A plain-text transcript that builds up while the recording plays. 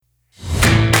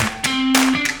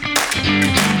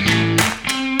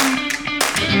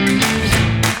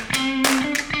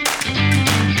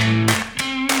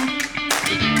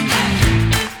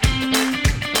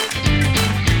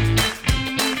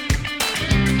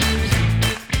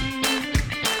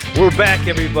We're back,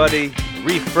 everybody.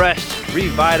 Refreshed,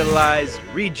 revitalized,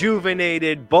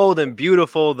 rejuvenated, bold and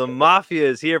beautiful. The Mafia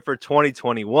is here for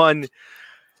 2021.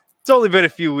 It's only been a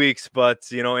few weeks, but,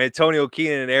 Antonio,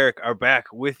 Keenan, and Eric are back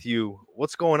with you.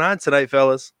 What's going on tonight,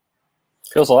 fellas?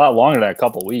 Feels a lot longer than a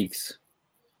couple weeks.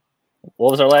 What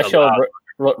was our last show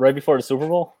right before the Super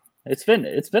Bowl? It's been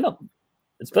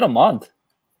a month.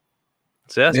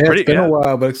 So it's been a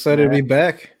while, but excited to be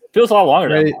back. Feels a lot longer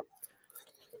than a month.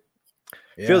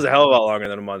 Feels a hell of a lot longer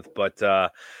than a month, but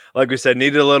like we said,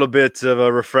 needed a little bit of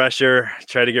a refresher,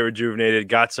 tried to get rejuvenated,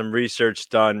 got some research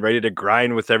done, ready to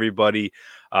grind with everybody.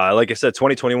 Like I said,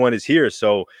 2021 is here,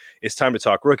 so it's time to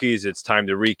talk rookies. It's time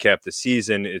to recap the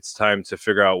season. It's time to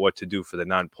figure out what to do for the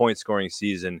non-point scoring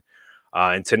season.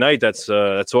 And tonight, that's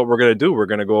what we're going to do. We're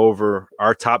going to go over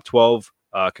our top 12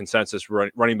 consensus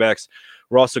running backs.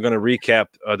 We're also going to recap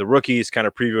the rookies, kind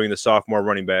of previewing the sophomore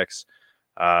running backs.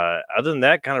 Other than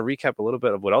that, kind of recap a little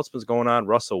bit of what else was going on.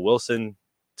 Russell Wilson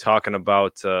talking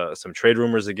about some trade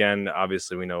rumors again.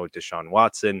 Obviously, we know Deshaun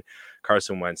Watson,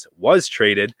 Carson Wentz was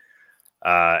traded.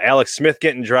 Alex Smith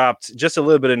getting dropped. Just a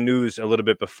little bit of news a little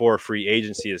bit before free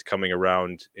agency is coming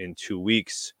around in 2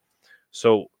 weeks.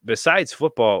 So besides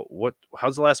football,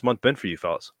 how's the last month been for you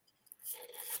fellas?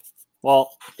 Well,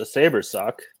 the Sabres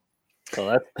suck.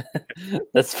 So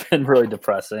that's been really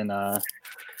depressing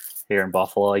here in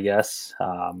Buffalo, I guess.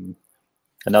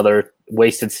 Another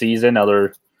wasted season,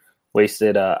 another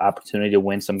wasted opportunity to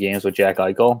win some games with Jack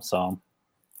Eichel. So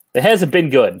it hasn't been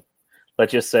good,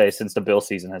 let's just say, since the Bill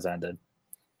season has ended.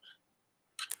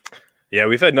 Yeah,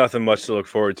 we've had nothing much to look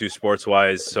forward to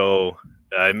sports-wise, so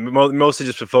mostly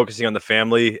just been focusing on the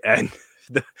family and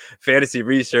the fantasy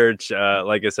research.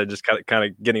 Like I said, just kind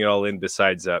of getting it all in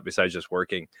besides just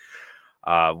working.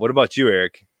 What about you,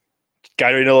 Eric?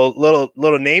 Got a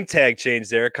little name tag change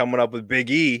there coming up with Big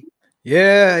E.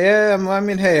 Yeah. I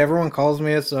mean, hey, everyone calls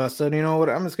me it, so I said, you know what?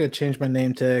 I'm just gonna change my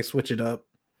name tag, switch it up.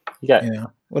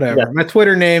 Whatever. My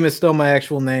Twitter name is still my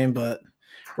actual name, but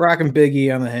rocking Big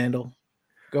E on the handle.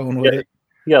 Going with it.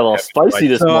 You got a little spicy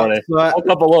this morning. Woke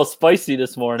up a little spicy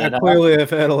this morning. I clearly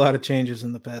have had a lot of changes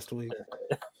in the past week.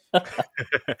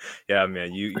 Yeah,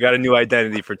 man, you got a new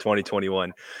identity for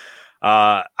 2021.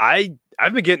 I've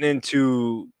been getting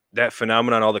into that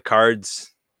phenomenon, all the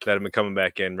cards that have been coming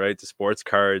back in, right? The sports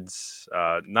cards,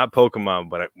 not Pokemon,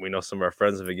 but we know some of our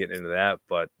friends have been getting into that.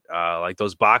 But like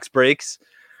those box breaks.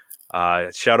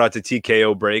 Shout out to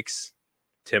TKO Breaks,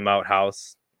 Tim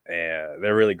Outhouse.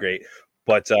 They're really great.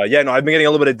 But I've been getting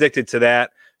a little bit addicted to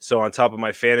that. So on top of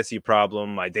my fantasy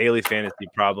problem, my daily fantasy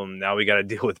problem, now we got to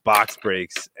deal with box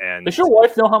breaks. And does your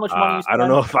wife know how much money you spend? I don't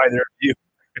know if either of you.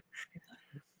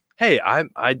 Hey, I'm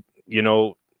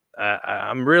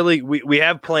really we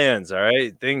have plans. All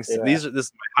right, things. Yeah. This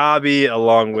is my hobby,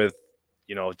 along with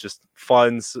just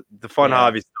the fun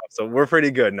hobby stuff. So we're pretty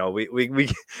good. No, we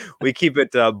keep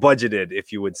it budgeted,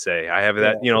 if you would say. I have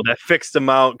that that fixed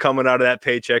amount coming out of that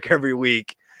paycheck every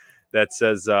week. That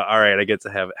says, all right, I get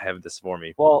to have this for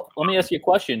me. Well, let me ask you a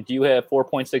question. Do you have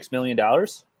 $4.6 million?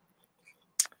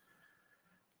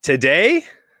 Today?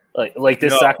 Like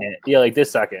this second. Yeah, like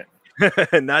this second.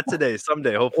 Not today.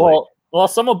 Someday, hopefully. Well,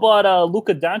 someone bought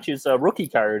Luka Doncic's rookie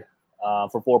card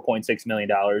for $4.6 million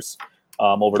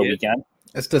over the weekend.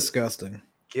 That's disgusting.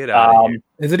 Get out of here.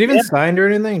 Is it even signed or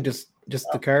anything? Just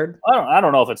the card? I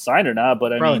don't know if it's signed or not,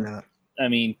 but not. I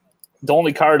mean, the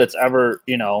only card that's ever,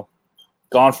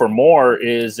 gone for more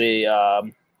is a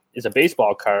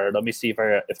baseball card. Let me see if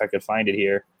I could find it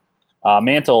here.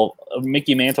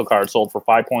 Mickey Mantle card sold for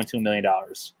 $5.2 million,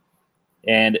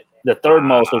 and the third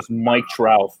most was Mike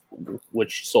Trout,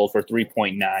 which sold for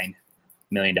 $3.9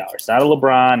 million. Not a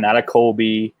LeBron, not a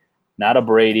Kobe, not a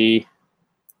Brady,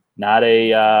 not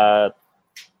an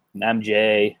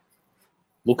MJ.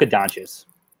 Luka Doncic,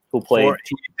 who played.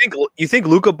 You think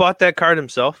Luka bought that card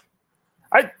himself?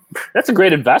 That's a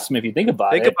great investment if you think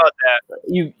about it. Think about that.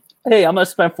 Hey, I'm going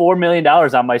to spend $4 million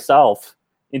on myself.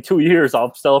 In 2 years,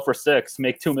 I'll sell it for $6 million,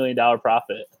 make $2 million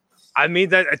profit. I mean,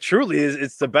 that truly is.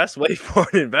 It's the best way for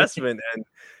an investment. And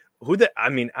I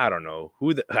don't know.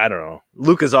 I don't know.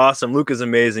 Luka's awesome. Luka's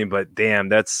amazing. But damn,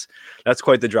 that's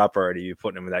quite the drop already. You're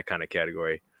putting him in that kind of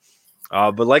category.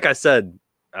 But like I said,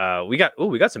 we got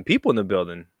some people in the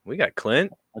building. We got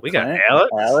Clint. We got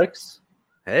Alex.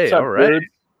 Hey, what's up, all right. Dude?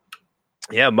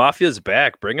 Yeah, Mafia's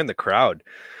back, bringing the crowd.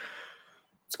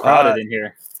 It's crowded in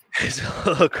here. It's a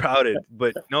little crowded,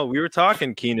 but no, we were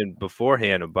talking, Keenan,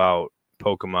 beforehand about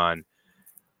Pokemon.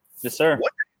 Yes, sir.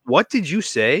 What did you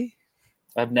say?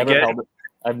 I've never held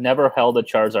a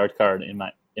Charizard card in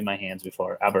my hands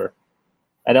before, ever.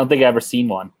 I don't think I've ever seen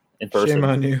one in person. Shame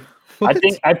on you.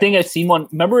 I think I've seen one.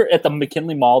 Remember at the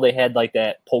McKinley Mall, they had like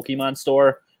that Pokemon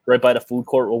store right by the food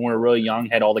court when we were really young.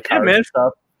 Had all the cards and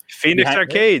stuff. Phoenix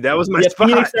Arcade, that was my spot.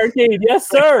 Phoenix Arcade, yes,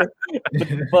 sir.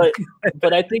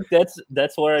 but I think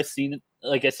that's where I seen it.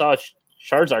 Like I saw a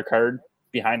Charizard card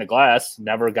behind the glass.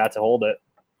 Never got to hold it.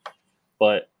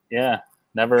 But yeah,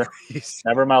 never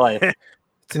in my life.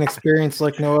 It's an experience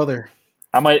like no other.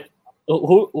 I might.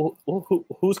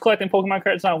 Who's collecting Pokemon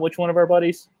cards now? Which one of our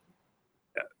buddies?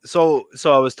 So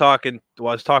I was talking to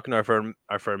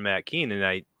our friend Matt Keen,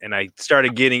 and I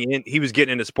started getting in. He was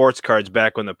getting into sports cards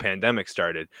back when the pandemic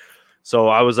started. So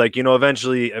I was like,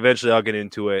 eventually I'll get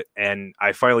into it. And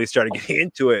I finally started getting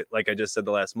into it, like I just said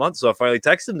the last month. So I finally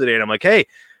texted him today, and I'm like, hey,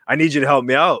 I need you to help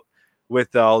me out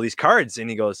with all these cards. And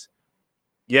he goes,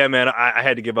 yeah, man, I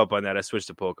had to give up on that. I switched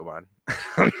to Pokemon.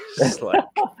 I'm just like,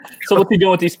 so what's he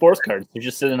doing with these sports cards? They're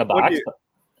just sitting in a box.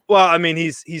 Well, I mean,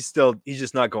 he's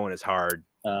just not going as hard.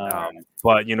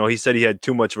 But he said he had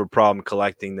too much of a problem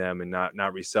collecting them and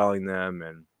not reselling them.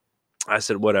 And I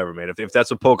said, whatever, man. If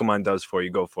that's what Pokemon does for you,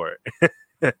 go for it.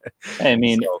 I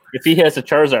mean, if he has a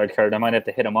Charizard card, I might have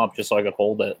to hit him up just so I could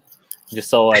hold it, just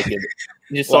so I could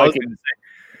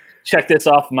check this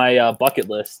off my bucket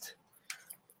list.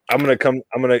 I'm gonna come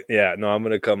bring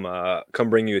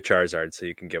you a Charizard so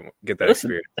you can get that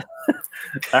experience.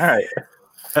 All right.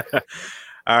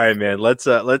 All right, man. Let's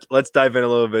dive in a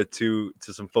little bit to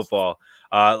some football.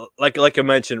 Like I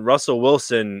mentioned, Russell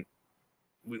Wilson.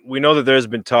 We know that there's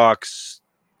been talks.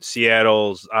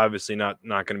 Seattle's obviously not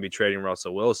going to be trading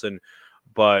Russell Wilson,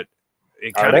 but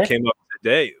it kind of came up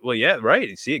today. Well, yeah,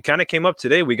 right. See, it kind of came up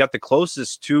today. We got the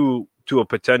closest to a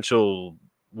potential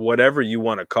whatever you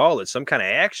want to call it, some kind of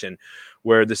action,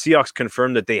 where the Seahawks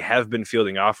confirmed that they have been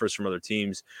fielding offers from other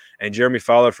teams. And Jeremy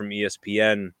Fowler from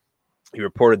ESPN, he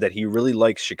reported that he really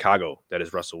likes Chicago, that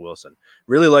is Russell Wilson,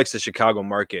 really likes the Chicago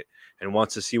market and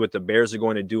wants to see what the Bears are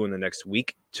going to do in the next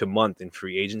week to month in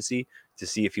free agency to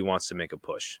see if he wants to make a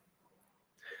push.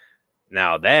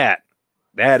 Now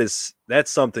that's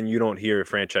something you don't hear a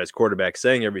franchise quarterback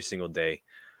saying every single day.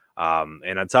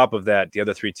 And on top of that, the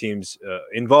other three teams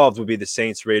involved would be the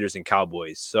Saints, Raiders, and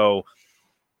Cowboys. So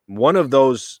one of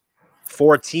those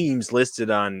four teams listed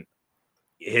on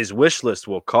his wish list,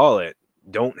 we'll call it,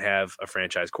 don't have a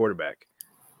franchise quarterback.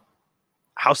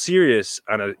 How serious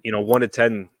on a 1 to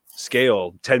 10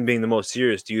 scale, 10 being the most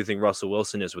serious, do you think Russell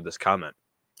Wilson is with this comment?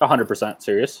 100%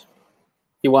 serious.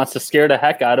 He wants to scare the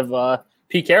heck out of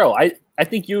Pete Carroll. I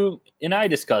think you and I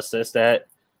discussed this, that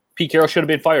Pete Carroll should have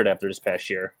been fired after this past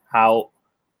year. How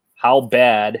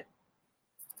bad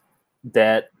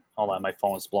that – hold on, my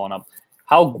phone is blowing up.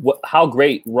 How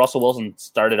great Russell Wilson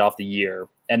started off the year,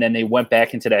 and then they went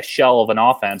back into that shell of an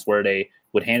offense where they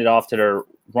would hand it off to their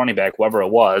running back, whoever it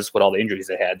was, with all the injuries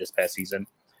they had this past season.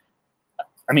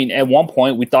 I mean, at one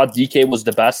point, we thought DK was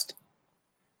the best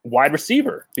wide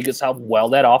receiver because how well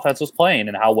that offense was playing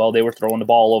and how well they were throwing the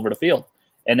ball all over the field.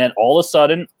 And then all of a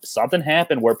sudden, something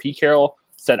happened where Pete Carroll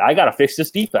said, I got to fix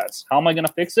this defense. How am I going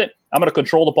to fix it? I'm going to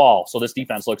control the ball so this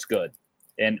defense looks good.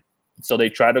 And so they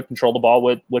try to control the ball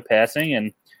with passing.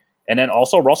 And then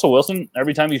also Russell Wilson,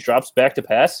 every time he drops back to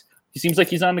pass, he seems like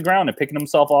he's on the ground and picking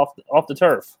himself off the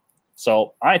turf.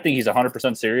 So I think he's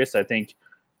 100% serious. I think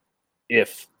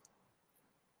if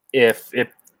a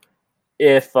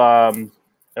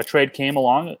trade came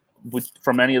along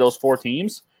from any of those four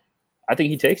teams, I think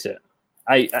he takes it.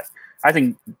 I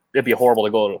think it'd be horrible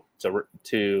to go to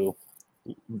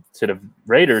the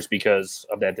Raiders because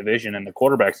of that division and the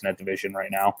quarterbacks in that division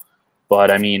right now. But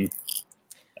I mean,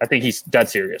 I think he's dead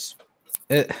serious.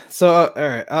 All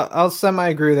right, I'll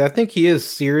semi-agree with that. I think he is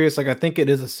serious. Like, I think it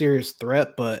is a serious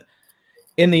threat, but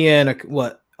in the end,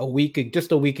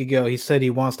 just a week ago, he said he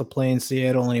wants to play in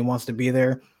Seattle and he wants to be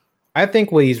there. I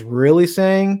think what he's really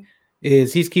saying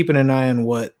is he's keeping an eye on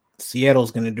what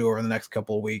Seattle's going to do over the next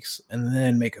couple of weeks and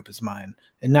then make up his mind,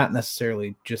 and not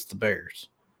necessarily just the Bears.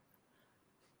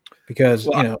 Because,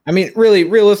 I mean, really,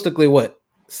 realistically, what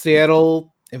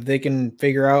Seattle, if they can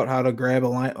figure out how to grab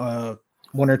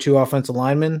one or two offensive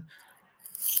linemen,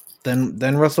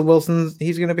 then Russell Wilson,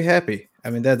 he's going to be happy. I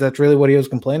mean, that's really what he was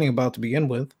complaining about to begin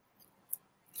with.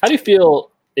 How do you feel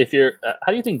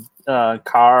how do you think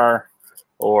Carr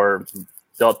or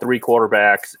the three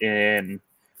quarterbacks in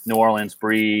New Orleans,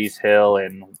 Breeze, Hill,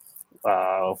 and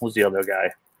who's the other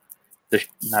guy?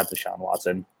 Not Deshaun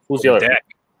Watson. Who's the other? Dak.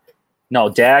 No,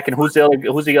 Dak. And who's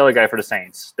the other guy for the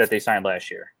Saints that they signed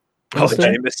last year?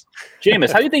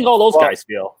 Jameis. How do you think all those guys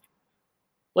feel?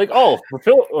 Like, not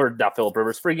Philip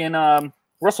Rivers, friggin'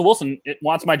 Russell Wilson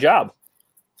wants my job.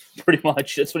 Pretty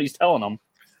much, that's what he's telling them.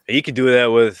 He could do that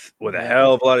with a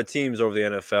hell of a lot of teams over the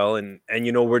NFL, and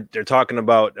they're talking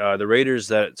about the Raiders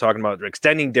that talking about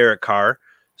extending Derek Carr,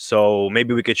 so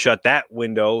maybe we could shut that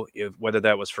window whether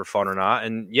that was for fun or not.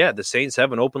 And yeah, the Saints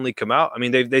haven't openly come out. I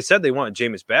mean, they said they want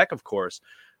Jameis back, of course.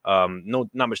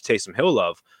 Not much Taysom Hill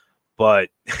love, but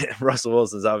Russell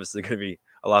Wilson's obviously going to be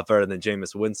a lot better than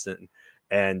Jameis Winston.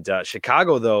 And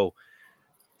Chicago, though,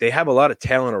 they have a lot of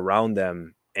talent around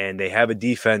them. And they have a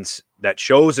defense that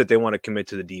shows that they want to commit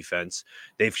to the defense.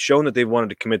 They've shown that they wanted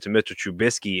to commit to Mr.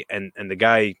 Trubisky, and the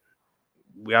guy,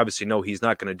 we obviously know he's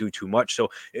not going to do too much. So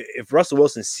if Russell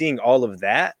Wilson's seeing all of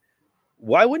that,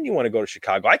 why wouldn't you want to go to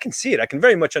Chicago? I can see it. I can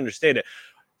very much understand it.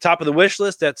 Top of the wish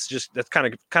list. That's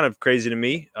kind of crazy to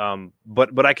me.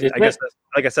 But I can. I guess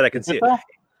like I said, I can see it.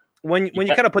 When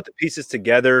you kind of put the pieces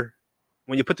together.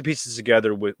 When you put the pieces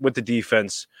together with the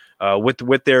defense,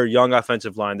 with their young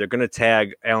offensive line, they're going to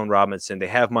tag Allen Robinson. They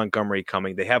have Montgomery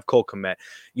coming. They have Cole Kmet.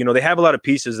 They have a lot of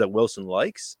pieces that Wilson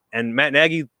likes. And Matt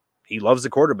Nagy, he loves the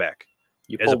quarterback,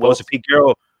 as opposed to Pete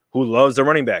Carroll, who loves the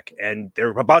running back. And they're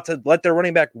about to let their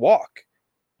running back walk.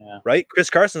 Yeah. Right? Chris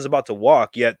Carson's about to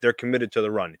walk, yet they're committed to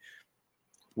the run.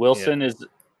 Wilson is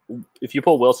 – if you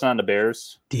pull Wilson on the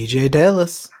Bears – DJ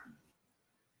Dallas.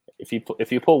 If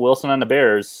you pull Wilson on the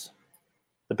Bears –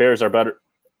 the Bears are better.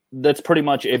 That's pretty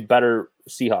much a better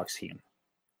Seahawks team.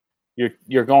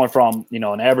 You're going from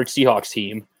an average Seahawks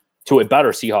team to a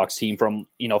better Seahawks team from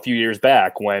a few years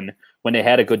back when they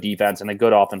had a good defense and a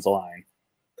good offensive line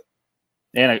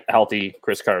and a healthy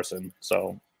Chris Carson.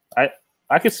 So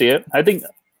I could see it. I think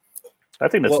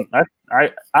that's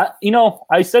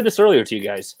I said this earlier to you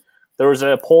guys. There was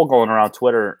a poll going around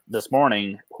Twitter this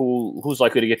morning who's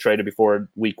likely to get traded before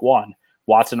week 1,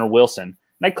 Watson or Wilson.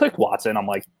 And I clicked Watson. I'm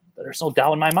like, there's no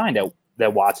doubt in my mind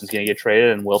that Watson's going to get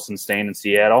traded and Wilson's staying in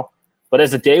Seattle. But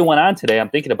as the day went on today, I'm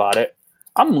thinking about it.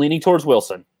 I'm leaning towards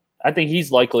Wilson. I think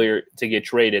he's likelier to get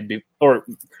traded, or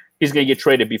he's going to get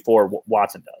traded before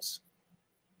Watson does.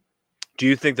 Do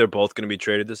you think they're both going to be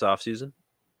traded this offseason?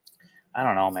 I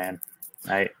don't know, man.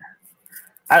 I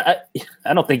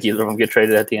don't think either of them get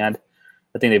traded at the end.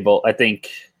 I think they both. I think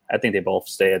they both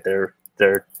stay at their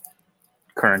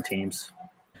current teams.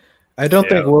 I don't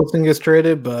think Wilson gets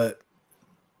traded, but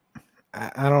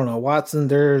I don't know. Watson,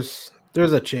 there's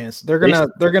a chance. They're gonna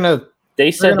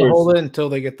hold it until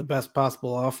they get the best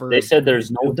possible offer. They said they're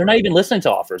not even listening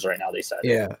to offers right now. They said.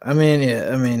 Yeah, I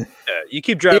mean, you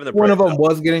keep driving if one of them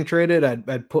was getting traded,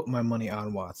 I'd put my money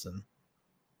on Watson.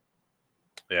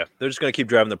 Yeah, they're just gonna keep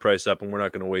driving the price up, and we're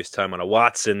not gonna waste time on a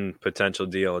Watson potential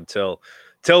deal until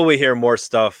we hear more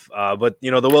stuff. But,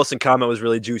 the Wilson comment was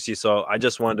really juicy, so I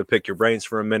just wanted to pick your brains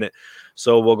for a minute.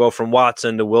 So we'll go from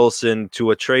Watson to Wilson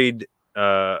to a trade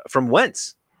from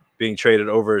Wentz being traded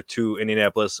over to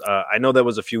Indianapolis. I know that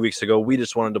was a few weeks ago. We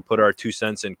just wanted to put our 2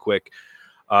 cents in quick.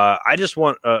 I just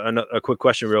want a quick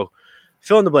question, real.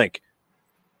 Fill in the blank.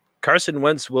 Carson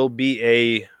Wentz will be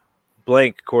a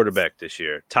blank quarterback this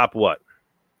year. Top what?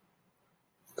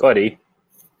 Cuddy.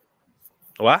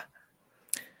 What?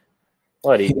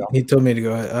 He told me to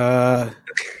go ahead.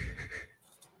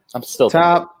 I'm still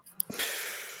top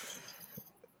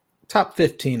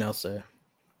 15, I'll say.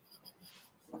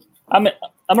 I'm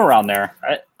around there.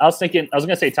 I was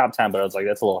gonna say top 10, but I was like,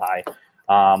 that's a little high.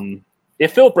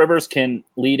 If Philip Rivers can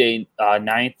lead a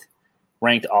 9th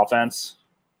ranked offense,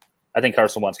 I think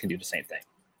Carson Wentz can do the same thing.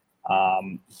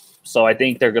 So I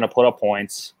think they're gonna put up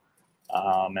points.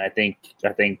 And I don't think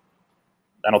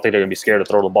they're gonna be scared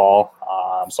to throw the ball.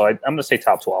 So I'm going to say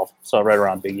top 12. So right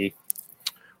around Big E.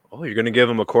 Oh, you're going to give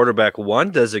him a quarterback 1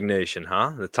 designation,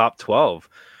 huh? The top 12.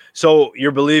 So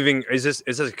you're believing, is this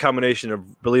a combination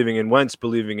of believing in Wentz,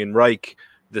 believing in Reich,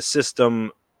 the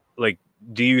system? Like,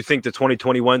 do you think the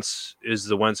 2020 Wentz is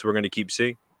the Wentz we're going to keep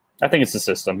seeing? I think it's the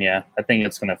system, yeah. I think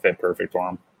it's going to fit perfect for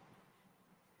him.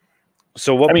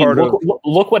 So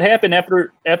look what happened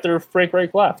after Frank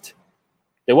Reich left.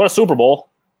 They won a Super Bowl.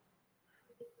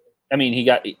 I mean,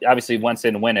 obviously Wentz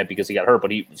didn't win it because he got hurt,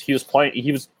 but he was playing.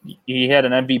 He had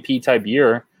an MVP type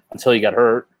year until he got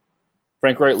hurt.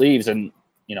 Frank Reich leaves, and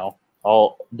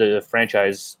all the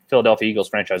Philadelphia Eagles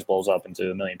franchise blows up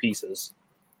into a million pieces.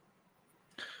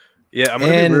 Yeah, I'm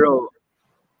gonna be real.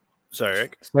 Sorry,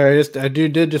 Rick. Sorry, I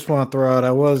did just want to throw out.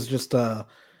 I was just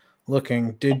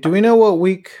looking. Do we know what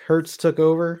week Hurts took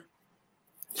over?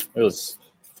 It was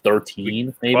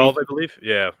 13, maybe 12, I believe.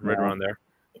 Yeah, right around there.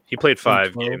 He played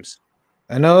 5 games.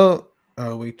 I know.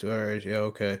 Oh, week 2. All right. Yeah.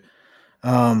 Okay.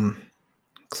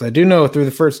 Because I do know through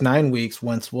the first 9 weeks,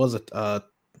 Wentz was a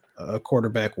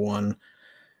quarterback 1,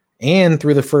 and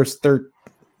through the first for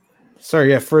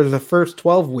the first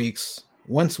 12 weeks,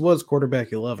 Wentz was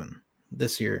quarterback 11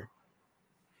 this year.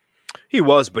 He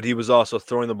was, but he was also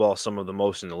throwing the ball some of the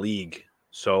most in the league.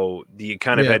 So you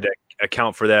kind of had to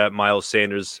account for that. Miles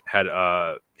Sanders had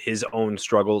his own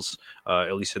struggles,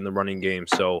 at least in the running game.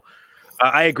 So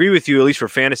I agree with you, at least for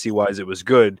fantasy-wise, it was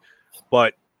good.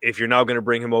 But if you're now going to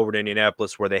bring him over to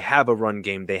Indianapolis where they have a run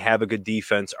game, they have a good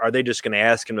defense, are they just going to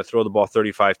ask him to throw the ball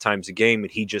 35 times a game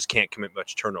and he just can't commit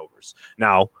much turnovers?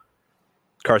 Now,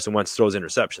 Carson Wentz throws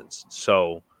interceptions.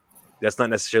 So that's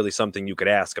not necessarily something you could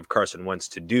ask of Carson Wentz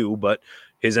to do, but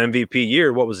his MVP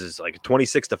year, what was his, like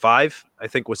 26-5, I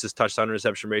think was his touchdown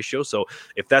interception ratio. So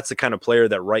if that's the kind of player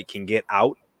that Wright can get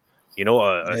out,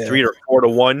 a 3 or 4 to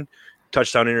 1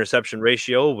 touchdown interception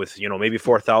ratio with, maybe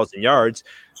 4,000 yards,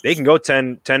 they can go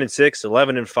 10-6,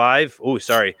 11-5. Oh,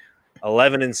 sorry,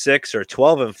 11-6 or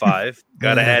 12-5.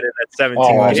 Got to add in that 17.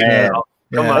 Oh, man.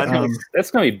 Come on, that's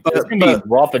gonna be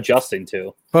rough adjusting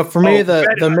too. But for me,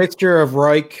 the mixture of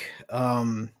Reich,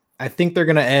 I think they're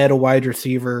gonna add a wide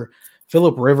receiver.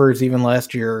 Phillip Rivers, even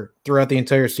last year, throughout the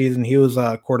entire season, he was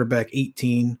quarterback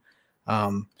 18.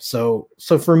 So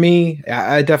for me,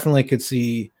 I definitely could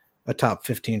see a top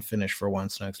 15 finish for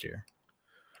Wentz next year.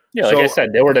 Yeah, like I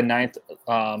said, they were the 9th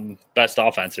best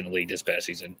offense in the league this past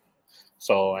season.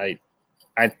 So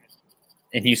and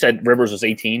you said Rivers was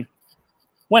 18.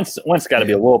 Wentz got to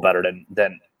be a little better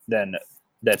than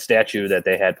that statue that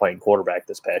they had playing quarterback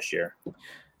this past year.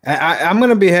 I'm going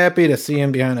to be happy to see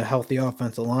him behind a healthy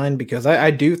offensive line because I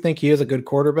do think he is a good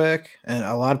quarterback, and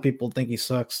a lot of people think he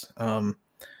sucks.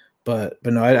 But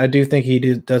no, I do think he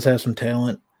does have some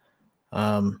talent.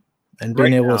 And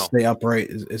being able to stay upright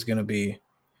is going to be.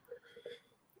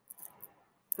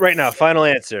 Right now, final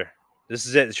answer. This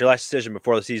is it. It's your last decision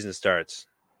before the season starts.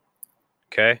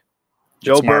 Okay?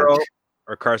 Joe Burrow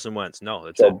or Carson Wentz? No,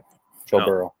 it's Joe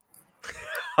Burrow.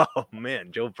 Oh,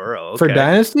 man, Joe Burrow. Okay. For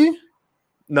Dynasty?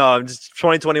 No, I'm just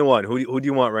 2021. Who do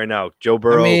you want right now? Joe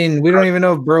Burrow? I mean, we don't even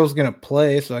know if Burrow's going to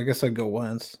play, so I guess I'd go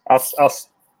Wentz. I'll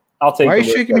take. Why are you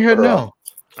shaking your head now?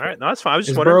 All right, no, that's fine. I was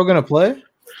just wondering. Burrow going to play?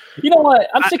 You know what?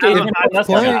 I'm sick of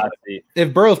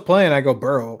if Burrow's playing, I go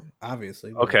Burrow,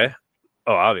 obviously. Okay.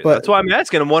 Oh, obvious. That's why I'm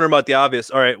asking. I'm wondering about the obvious.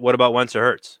 All right, what about Wentz or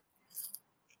Hurts?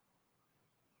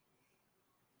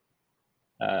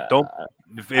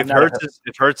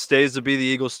 If Hurts stays to be the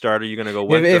Eagles starter, you're gonna go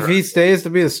Wentz. If he stays to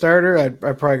be the starter, I'd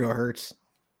probably go Hurts.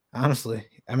 Honestly,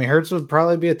 I mean, Hurts would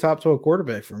probably be a top 12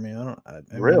 quarterback for me.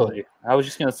 Really? I was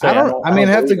just gonna say. I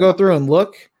have to go through and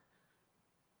look,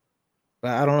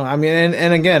 but I don't know. I mean,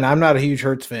 and again, I'm not a huge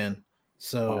Hurts fan,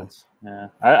 so yeah,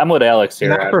 I'm with Alex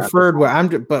here. And I preferred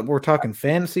but we're talking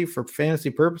fantasy for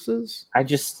fantasy purposes.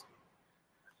 That's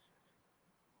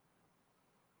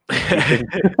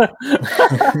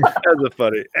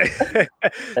funny.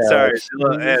 Sorry.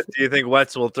 Do you think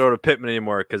Wentz will throw to Pittman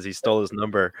anymore because he stole his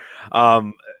number? Yeah.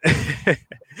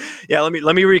 Let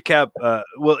me recap.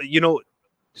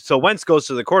 So Wentz goes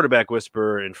to the quarterback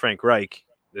whisperer and Frank Reich,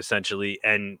 essentially,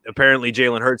 and apparently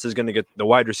Jalen Hurts is going to get the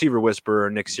wide receiver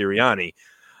whisperer Nick Sirianni.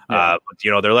 Yeah.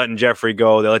 They're letting Jeffrey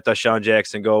go. They let Deshaun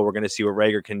Jackson go. We're going to see what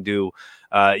Rager can do.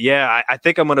 I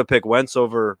think I'm going to pick Wentz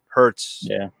over Hurts.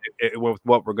 Yeah, with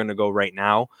what we're going to go right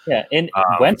now. Yeah, and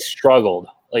Wentz struggled.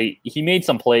 Like he made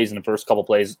some plays in the first couple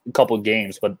of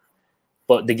games, but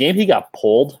the game he got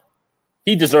pulled,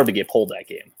 he deserved to get pulled that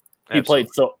game.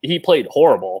 He played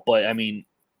horrible. But I mean,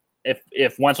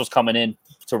 if Wentz was coming in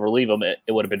to relieve him, it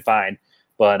would have been fine.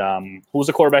 But who was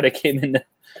the quarterback that came in?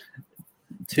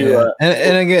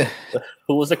 And again,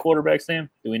 who was the quarterback's name?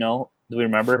 Do we know? Do we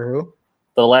remember? Who?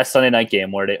 The last Sunday night game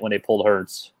when they pulled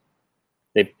Hurts,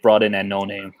 they brought in that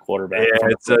no-name quarterback. Yeah,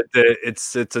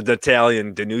 it's an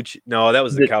Italian Danucci. No, that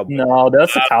was the Cowboys. No,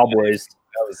 that's the Cowboys.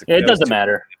 It doesn't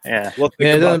matter. Yeah,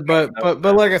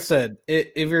 but like I said,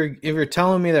 if you're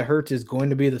telling me that Hurts is going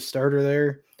to be the starter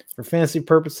there for fantasy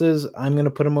purposes, I'm going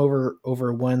to put him over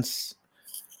Wentz.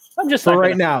 I'm just for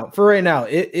right now.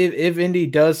 If Indy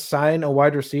does sign a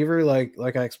wide receiver, like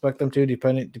I expect them to,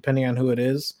 depending on who it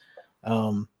is,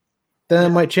 then it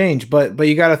might change. But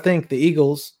you got to think the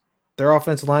Eagles, their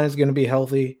offensive line is going to be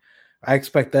healthy. I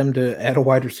expect them to add a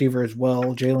wide receiver as well.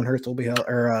 Jalen Hurts will be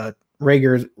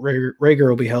Rager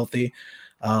will be healthy.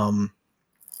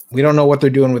 We don't know what they're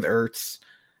doing with Ertz,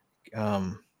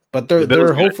 but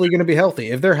they're hopefully going to be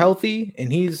healthy. If they're healthy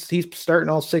and he's starting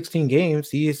all 16 games,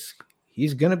 he's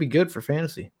going to be good for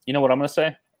fantasy. You know what I'm going to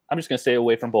say? I'm just going to stay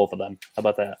away from both of them. How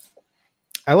about that?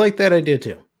 I like that idea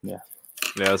too. Yeah,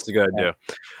 that's a good idea.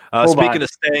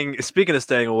 Speaking of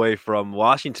staying away from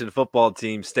Washington football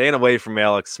team, staying away from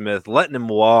Alex Smith, letting him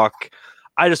walk.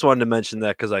 I just wanted to mention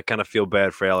that because I kind of feel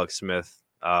bad for Alex Smith.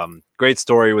 Great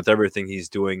story with everything he's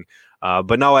doing.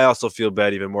 But now I also feel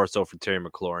bad even more so for Terry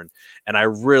McLaurin. And I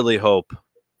really hope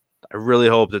I really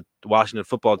hope that the Washington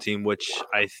football team, which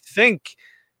I think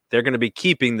they're going to be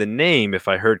keeping the name, if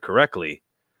I heard correctly,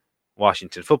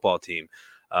 Washington football team.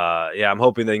 I'm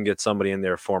hoping they can get somebody in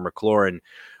there for McLaurin.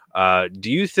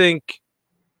 Do you think?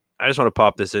 I just want to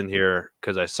pop this in here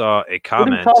because I saw a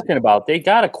comment. What are you talking about? They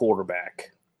got a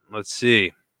quarterback. Let's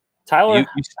see. Tyler,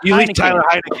 you leave Tyler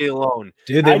Heineke alone,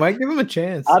 dude. They might give him a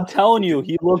chance. I'm telling you,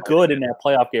 he looked good in that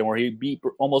playoff game where he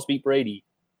almost beat Brady.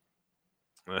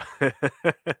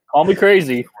 Call me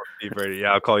crazy. Beat Brady.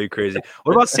 Yeah, I'll call you crazy.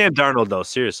 What about Sam Darnold though?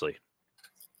 Seriously,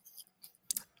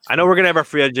 I know we're gonna have our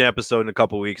free agent episode in a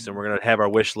couple weeks, and we're gonna have our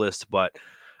wish list, but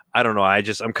I don't know.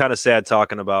 I'm kind of sad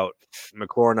talking about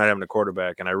McLaurin not having a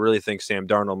quarterback, and I really think Sam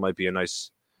Darnold might be a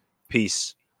nice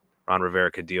piece Ron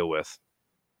Rivera could deal with.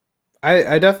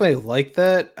 I definitely like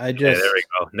that. There we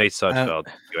go. Nate Sudfeld.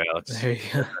 You, Alex. There you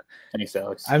go. Thanks,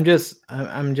 Alex. I'm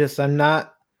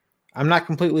not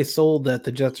completely sold that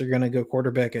the Jets are going to go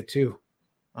quarterback at 2.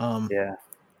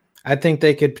 I think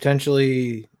they could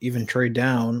potentially even trade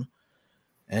down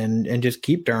and just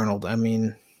keep Darnold. I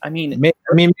mean,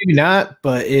 maybe not,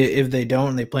 but if they don't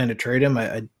and they plan to trade him,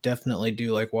 I definitely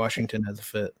do like Washington as a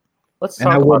fit.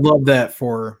 I would love that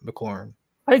for McLaurin.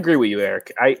 I agree with you,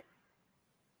 Eric.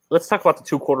 Let's talk about the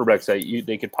 2 quarterbacks that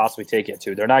they could possibly take it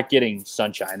to. They're not getting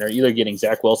Sunshine. They're either getting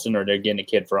Zach Wilson or they're getting a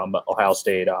kid from Ohio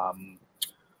State.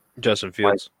 Justin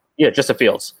Fields. Justin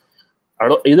Fields. Are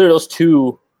either of those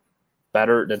 2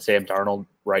 better than Sam Darnold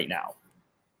right now?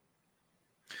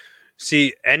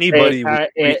 See, anybody.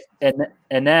 And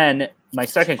then my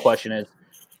second question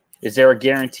is there a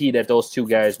guarantee that those 2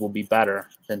 guys will be better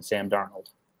than Sam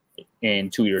Darnold in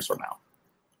 2 years from now?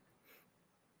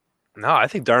 No, I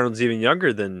think Darnold's even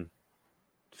younger than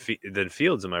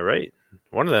Fields. Am I right?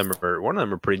 One of them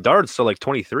are pretty. Darnold's still like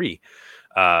 23.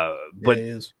 But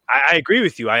I agree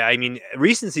with you. I mean,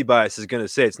 recency bias is going to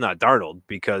say it's not Darnold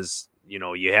because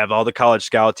you have all the college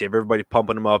scouts, you have everybody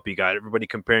pumping him up, you got everybody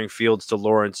comparing Fields to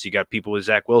Lawrence, you got people with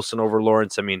Zach Wilson over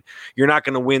Lawrence. I mean, you're not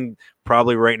going to win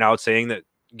probably right now saying that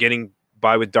getting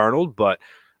by with Darnold, but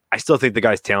I still think the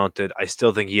guy's talented. I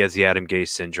still think he has the Adam Gase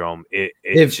syndrome.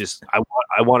 It's just I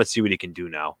want to see what he can do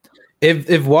now.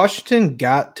 If Washington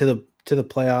got to the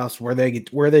playoffs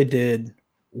where they did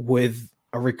with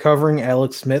a recovering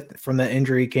Alex Smith from that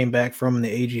injury he came back from and the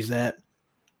age he's at,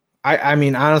 I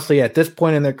mean honestly at this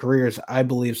point in their careers, I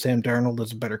believe Sam Darnold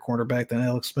is a better quarterback than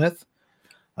Alex Smith.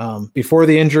 Before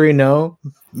the injury, no,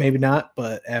 maybe not,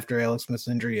 but after Alex Smith's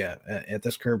injury, yeah, at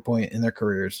this current point in their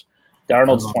careers.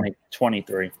 Darnold's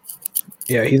 23.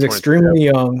 Yeah, he's extremely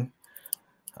young,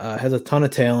 has a ton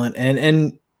of talent,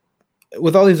 and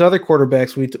with all these other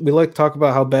quarterbacks, we like to talk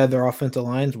about how bad their offensive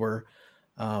lines were,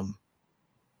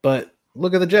 but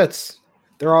look at the Jets;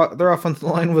 their offensive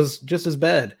line was just as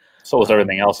bad. So was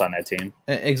everything else on that team.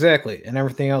 Exactly, and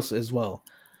everything else as well.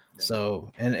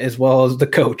 So, and as well as the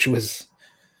coach was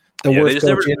the worst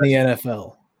coach in the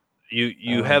NFL.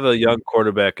 You have a young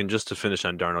quarterback, and just to finish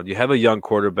on Darnold, you have a young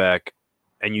quarterback,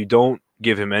 and you don't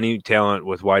give him any talent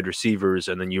with wide receivers,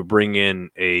 and then you bring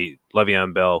in a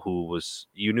Le'Veon Bell who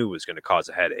you knew was going to cause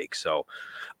a headache. So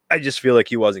I just feel like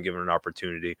he wasn't given an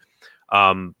opportunity.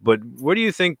 But what do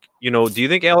you think? Do you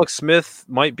think Alex Smith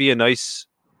might be a nice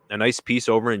piece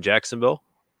over in Jacksonville?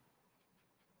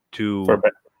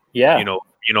 Urban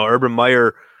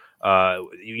Meyer.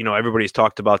 Everybody's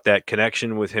talked about that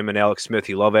connection with him and Alex Smith.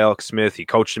 He loved Alex Smith. He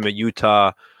coached him at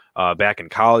Utah back in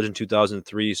college in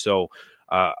 2003. So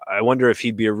I wonder if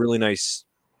he'd be a really nice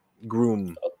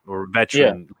groom or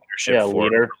veteran leadership for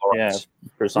leader. Lawrence.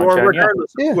 For Sunshine, or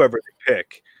regardless of whoever they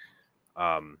pick.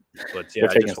 But yeah,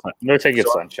 they're taking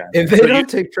Sunshine. If they don't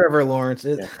take Trevor Lawrence,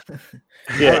 I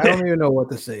don't even know what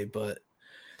to say. But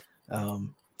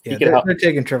they're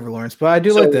taking Trevor Lawrence. But I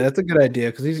do like that. That's a good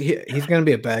idea because he's going to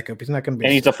be a backup. He's not going to be.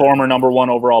 And he's a former number 1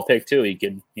 overall pick too. He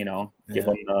can give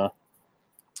him the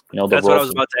that's what I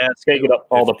was about to ask. Take it up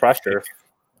all the pressure.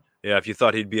 Yeah, if you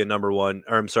thought he'd be a number 1,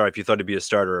 or I'm sorry, if you thought he'd be a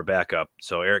starter or a backup.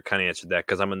 So Eric kind of answered that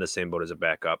because I'm in the same boat as a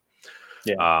backup.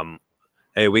 Yeah.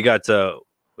 Hey, we got a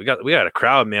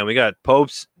crowd, man. We got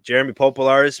Popes, Jeremy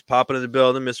Popularis popping in the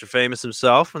building, Mr. Famous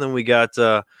himself, and then we got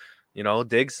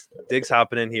Diggs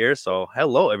hopping in here. So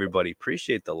hello, everybody.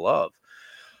 Appreciate the love.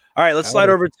 All right, let's slide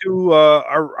over to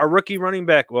our rookie running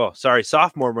back. Well, sorry,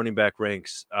 sophomore running back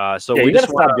ranks. So you got to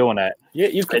stop doing that.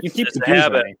 You keep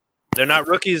confusing me. They're not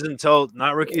rookies until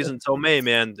May,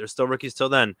 man. They're still rookies till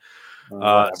then.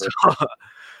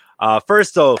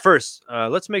 First,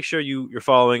 let's make sure you're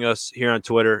following us here on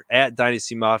Twitter at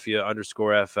Dynasty Mafia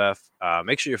 _FF.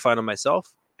 Make sure you're following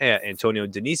myself at Antonio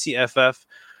Denisi FF.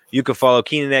 You can follow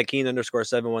Keenan at Keen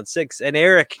 _716 and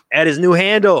Eric at his new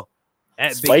handle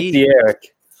at Spike the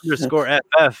Eric.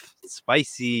 _FF.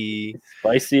 Spicy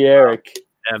Eric.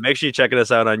 Make sure you're checking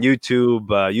us out on YouTube,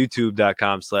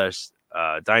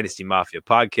 youtube.com/Dynasty Mafia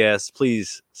Podcast.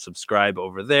 Please subscribe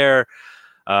over there.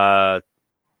 So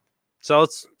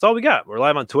it's all we got. We're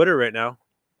live on Twitter right now.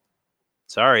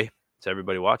 Sorry to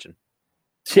everybody watching.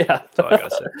 Yeah. That's all I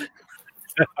got to say.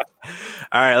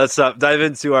 All right, let's dive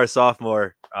into our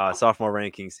sophomore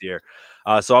rankings here.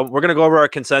 So we're going to go over our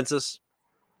consensus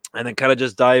and then kind of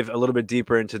just dive a little bit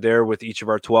deeper into there with each of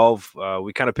our 12.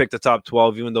 We kind of picked the top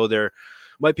 12, even though there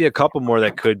might be a couple more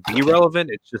that could be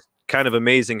relevant. It's just kind of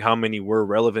amazing how many were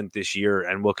relevant this year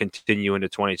and will continue into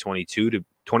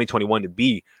 2021 to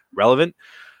be relevant.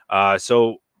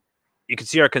 So you can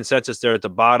see our consensus there at the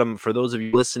bottom. For those of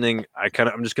you listening,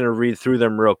 I'm just going to read through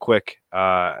them real quick,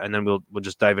 and then we'll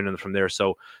just dive into them from there.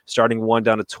 So starting 1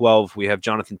 down to 12, we have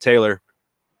Jonathan Taylor,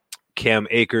 Cam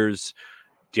Akers,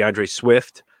 DeAndre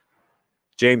Swift,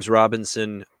 James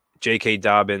Robinson, J.K.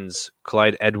 Dobbins,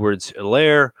 Clyde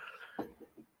Edwards-Helaire,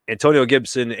 Antonio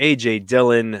Gibson, A.J.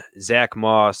 Dillon, Zach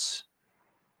Moss,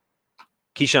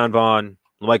 Keyshawn Vaughn,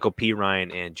 Michael P.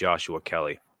 Ryan, and Joshua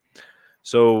Kelly.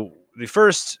 So the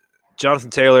first,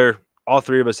 Jonathan Taylor, all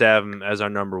three of us have him as our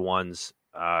number ones.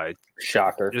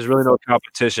 Shocker. There's really no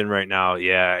competition right now.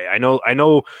 Yeah, I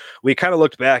know. We kind of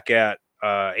looked back at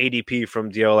ADP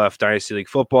from DLF Dynasty League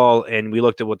Football, and we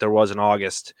looked at what there was in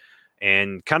August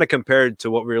and kind of compared to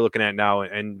what we were looking at now.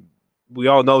 And we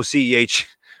all know CEH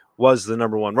was the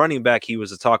number one running back. He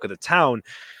was the talk of the town.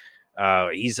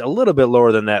 He's a little bit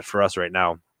lower than that for us right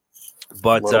now.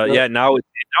 But now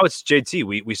it's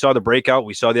JT. We saw the breakout,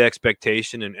 we saw the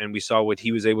expectation, and we saw what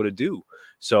he was able to do.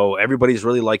 So everybody's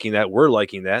really liking that. We're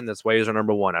liking that, and that's why he's our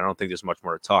number one. I don't think there's much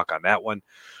more to talk on that one.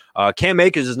 Cam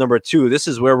Akers is number 2. This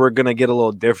is where we're going to get a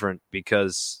little different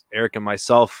because Eric and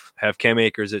myself have Cam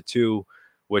Akers at 2,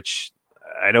 which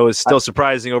I know is still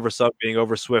surprising over some being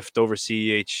over Swift, over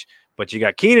CEH, but you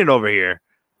got Keenan over here.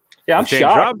 Yeah, I'm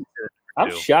shocked.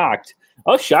 I'm shocked.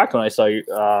 I was shocked when I saw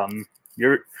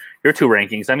your 2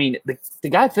 rankings. I mean, the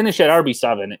guy finished at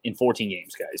RB7 in 14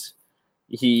 games, guys.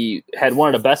 He had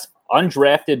one of the best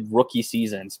undrafted rookie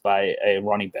seasons by a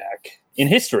running back in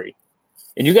history.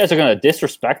 And you guys are going to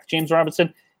disrespect James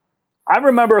Robinson? I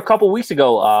remember a couple weeks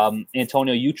ago,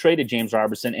 Antonio, you traded James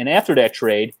Robinson, and after that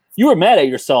trade, you were mad at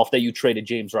yourself that you traded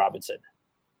James Robinson.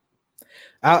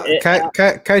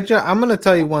 Kaija, I'm going to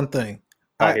tell you one thing.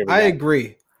 I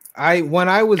agree. When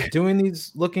I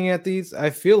was looking at these, I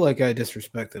feel like I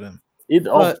disrespected him.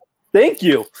 Thank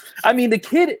you. I mean,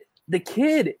 the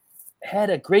kid had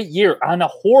a great year on a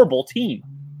horrible team.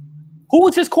 Who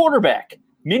was his quarterback?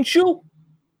 Minshew?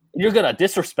 You're gonna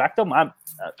disrespect him? I'm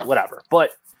whatever.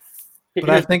 But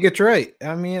I think it's right.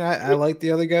 I mean, I like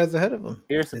the other guys ahead of him.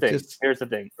 Here's the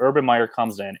thing. Urban Meyer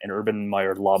comes in, and Urban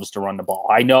Meyer loves to run the ball.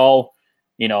 I know,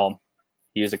 he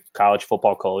was a college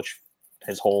football coach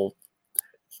his whole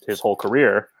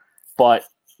career, but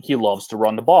he loves to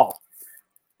run the ball.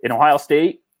 In Ohio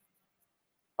State,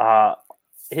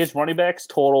 his running backs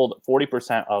totaled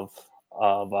 40%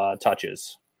 of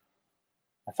touches.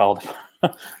 I followed.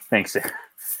 Thanks,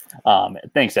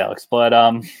 thanks, Alex. But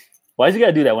why does he got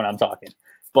to do that when I'm talking?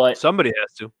 But somebody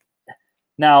has to.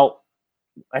 Now,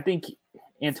 I think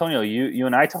Antonio, you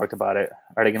and I talked about it.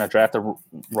 Are they going to draft a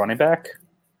running back?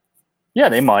 Yeah,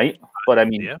 they might. But I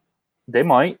mean, they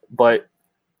might. But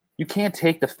you can't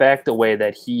take the fact away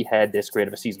that he had this great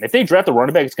of a season. If they draft a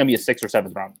running back, it's going to be a 6th or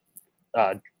 7th round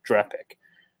draft pick.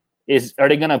 Are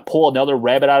they going to pull another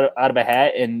rabbit out of a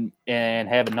hat and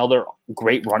have another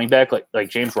great running back like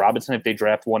James Robinson if they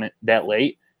draft one that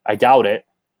late? I doubt it.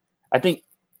 I think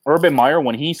Urban Meyer,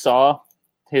 when he saw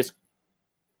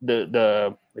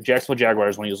the Jacksonville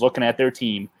Jaguars, when he was looking at their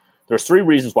team, there's 3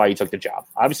 reasons why he took the job.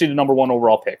 Obviously, the number 1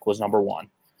 overall pick was number 1.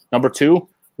 Number 2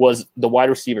 was the wide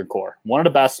receiver core, one of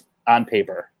the best on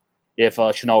paper. If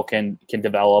Chanel can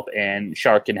develop and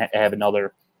Shark can have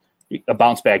a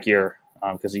bounce back year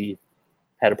because he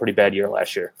had a pretty bad year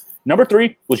last year. Number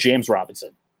 3 was James Robinson.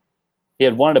 He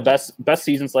had one of the best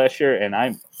seasons last year, and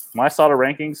when I saw the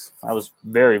rankings, I was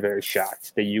very, very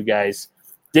shocked that you guys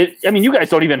did. I mean, you guys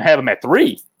don't even have him at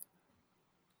 3.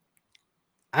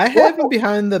 I have him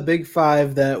behind the big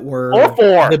 5 that were or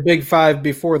 4. The big 5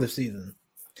 before the season.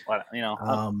 When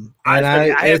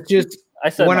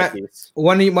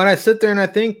I sit there and I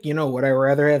think, would I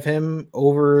rather have him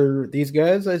over these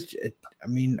guys?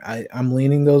 I'm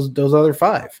leaning those other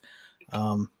 5.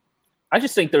 I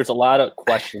just think there's a lot of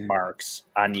question marks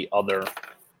on the other.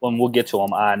 When we'll get to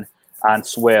them on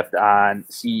Swift, on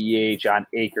CEH, on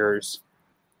Akers.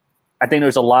 I think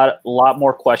there's a lot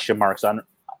more question marks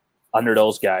under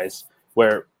those guys.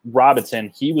 Where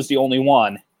Robinson, he was the only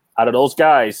one out of those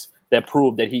guys that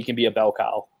proved that he can be a bell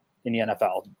cow in the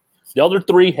NFL. The other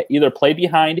three either play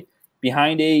behind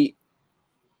a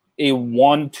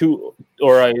 1, 2,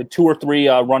 or a 2 or 3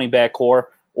 running back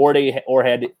core, or they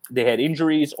had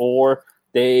injuries, or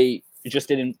they just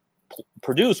didn't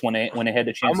produce when they had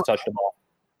the chance to touch the ball.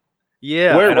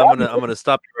 Yeah, and I'm gonna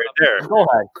stop you right there. Go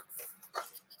ahead.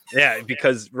 Yeah,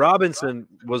 because Robinson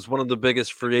was one of the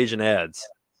biggest free agent ads,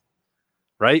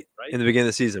 right? In the beginning of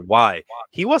the season. Why?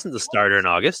 He wasn't the starter in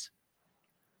August.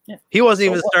 Yeah. He wasn't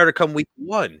even the starter come week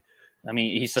 1. I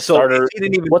mean, he's the starter.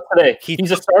 What's today?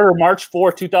 He's a starter March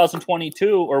 4th,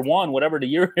 2022, or 1, whatever the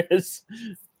year is.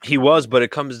 He was, but it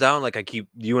comes down, like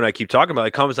you and I keep talking about,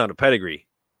 it comes down to pedigree.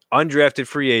 Undrafted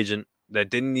free agent that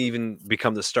didn't even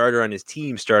become the starter on his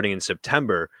team starting in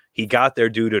September. He got there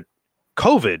due to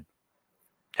COVID.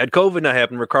 Had COVID not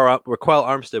happened, Raquel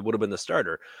Armstead would have been the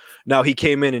starter. Now, he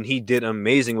came in and he did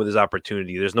amazing with his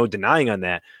opportunity. There's no denying on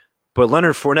that. But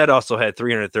Leonard Fournette also had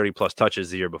 330-plus touches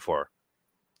the year before.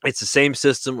 It's the same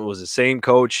system. It was the same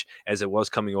coach as it was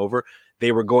coming over.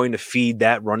 They were going to feed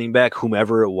that running back,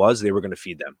 whomever it was, they were going to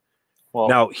feed them. Well,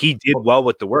 now, he did well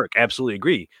with the work. Absolutely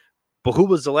agree. But who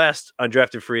was the last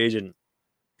undrafted free agent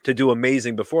to do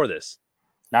amazing before this?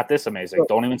 Not this amazing.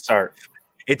 Don't even start.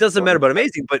 It doesn't matter about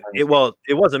amazing, but it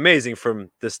was amazing from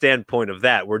the standpoint of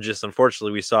that. We're just,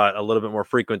 unfortunately, we saw it a little bit more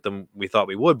frequent than we thought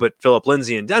we would. But Phillip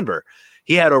Lindsay in Denver,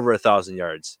 he had over 1,000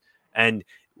 yards. And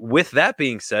with that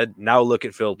being said, now look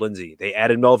at Phillip Lindsay. They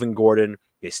added Melvin Gordon.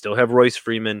 They still have Royce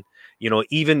Freeman.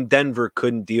 Even Denver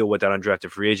couldn't deal with that undrafted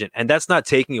free agent. And that's not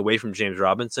taking away from James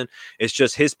Robinson. It's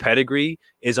just his pedigree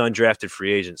is undrafted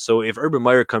free agent. So if Urban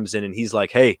Meyer comes in and he's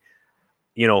like, hey,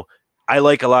 I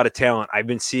like a lot of talent. I've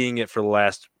been seeing it for the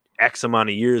last X amount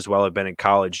of years while I've been in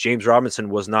college. James Robinson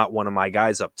was not one of my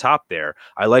guys up top there.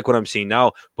 I like what I'm seeing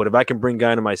now, but if I can bring a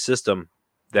guy into my system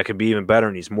that can be even better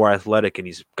and he's more athletic and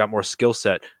he's got more skill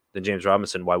set than James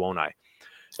Robinson, why won't I?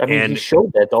 I mean, he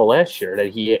showed that though last year that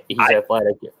he's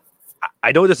athletic.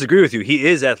 I don't disagree with you. He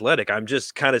is athletic. I'm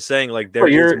just kind of saying like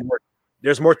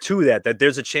there's more to that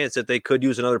there's a chance that they could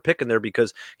use another pick in there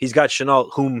because he's got Chenault,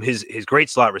 whom his great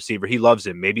slot receiver. He loves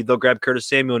him. Maybe they'll grab Curtis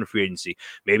Samuel in free agency.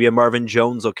 Maybe a Marvin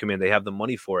Jones will come in. They have the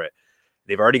money for it.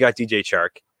 They've already got DJ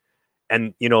Chark.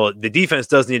 And, the defense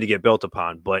does need to get built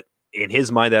upon. But in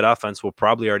his mind, that offense will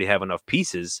probably already have enough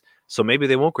pieces. So maybe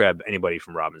they won't grab anybody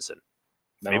from Robinson.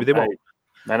 Maybe they won't.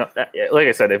 Like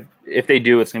I said, if they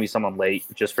do, it's going to be someone late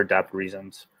just for depth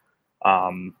reasons.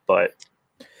 But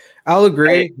I'll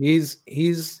agree.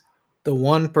 He's the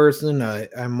one person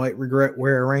I might regret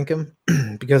where I rank him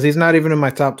because he's not even in my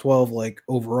top 12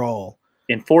 overall.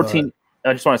 In 14,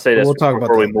 I just want to say this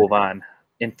before we move on.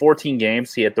 In 14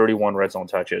 games, he had 31 red zone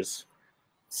touches.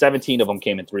 17 of them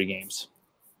came in 3 games.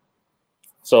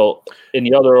 So in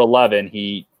the other 11,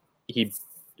 he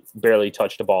barely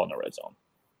touched the ball in the red zone.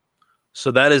 So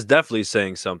that is definitely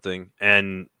saying something.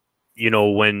 And,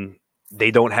 when they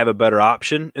don't have a better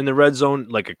option in the red zone,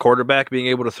 like a quarterback being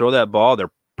able to throw that ball,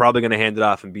 they're probably going to hand it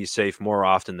off and be safe more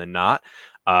often than not.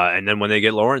 And then when they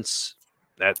get Lawrence,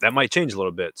 that might change a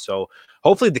little bit. So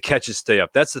hopefully the catches stay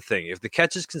up. That's the thing. If the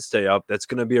catches can stay up, that's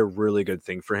going to be a really good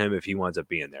thing for him if he winds up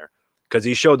being there because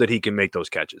he showed that he can make those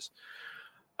catches.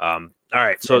 All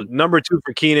right. So number 2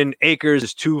 for Keenan. Akers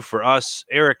is 2 for us.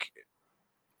 Eric,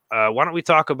 why don't we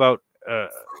talk about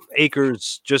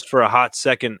Akers just for a hot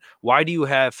second? Why do you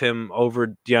have him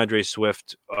over DeAndre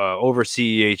Swift, over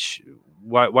CEH?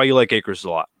 Why you like Akers a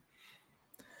lot?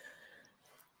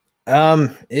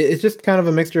 It's just kind of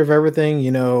a mixture of everything.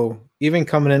 Even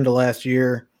coming into last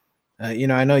year,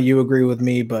 I know you agree with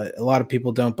me, but a lot of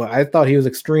people don't. But I thought he was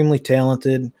extremely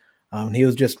talented. He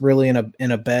was just really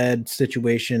in a bad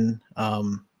situation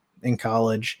in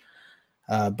college.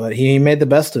 But he made the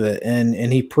best of it,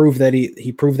 and he proved that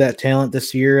he proved that talent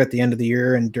this year at the end of the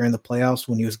year and during the playoffs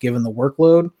when he was given the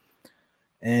workload.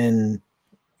 And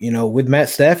with Matt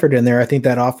Stafford in there, I think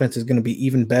that offense is going to be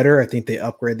even better. I think they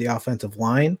upgrade the offensive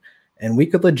line, and we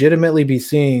could legitimately be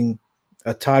seeing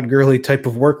a Todd Gurley type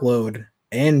of workload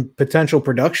and potential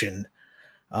production.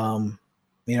 I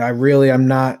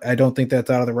don't think that's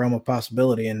out of the realm of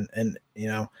possibility, and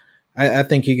I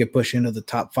think he could push into the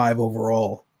top 5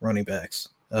 overall running backs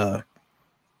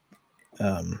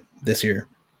this year.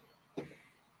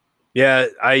 Yeah,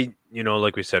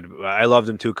 like we said, I loved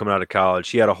him too coming out of college.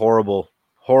 He had a horrible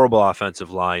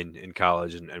offensive line in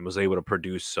college and was able to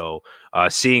produce. So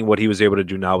seeing what he was able to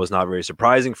do now was not very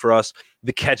surprising for us.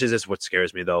 The catches is what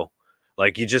scares me, though.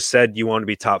 Like you just said, you want to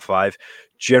be top 5.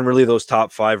 Generally, those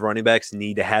top 5 running backs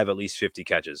need to have at least 50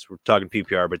 catches. We're talking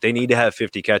PPR, but they need to have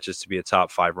 50 catches to be a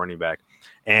top 5 running back.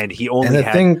 And he only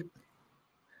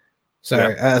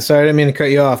Sorry, sorry, I didn't mean to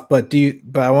cut you off. But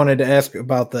I wanted to ask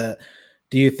about that.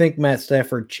 Do you think Matt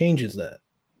Stafford changes that?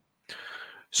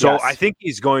 So yes. I think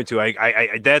he's going to.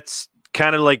 I that's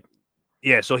kind of like,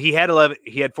 yeah. So he had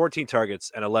 14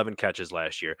 targets and 11 catches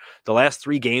last year. The last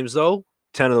 3 games, though,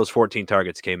 10 of those 14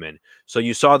 targets came in. So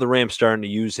you saw the Rams starting to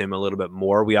use him a little bit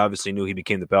more. We obviously knew he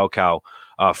became the bell cow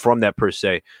from that per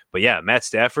se. But yeah, Matt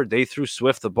Stafford, they threw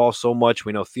Swift the ball so much.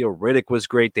 We know Theo Riddick was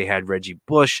great. They had Reggie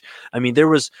Bush. I mean,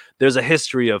 there's a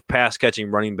history of pass catching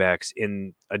running backs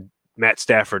in a Matt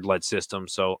Stafford-led system.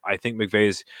 So I think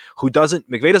McVay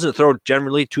doesn't throw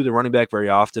generally to the running back very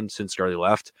often since Gurley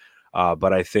left.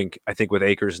 But I think with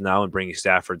Akers now and bringing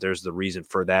Stafford, there's the reason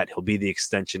for that. He'll be the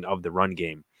extension of the run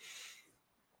game.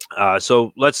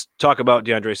 So let's talk about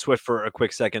DeAndre Swift for a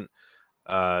quick second.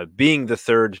 Being the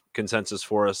third consensus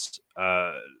for us,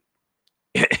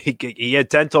 he had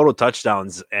 10 total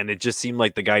touchdowns, and it just seemed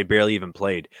like the guy barely even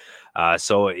played.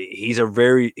 So he's a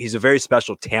very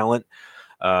special talent.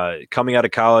 Coming out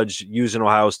of college, using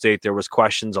Ohio State, there was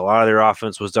questions. A lot of their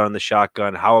offense was done in the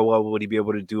shotgun. How well would he be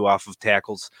able to do off of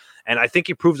tackles? And I think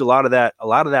he proved a lot of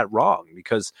that wrong,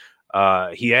 because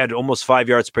he had almost 5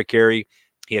 yards per carry.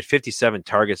 He had 57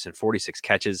 targets and 46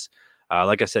 catches.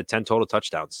 Like I said, 10 total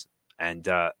touchdowns. And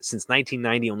since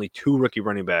 1990, only 2 rookie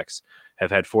running backs have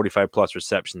had 45-plus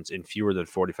receptions in fewer than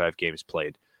 45 games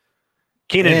played.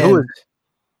 Keenan, who is it?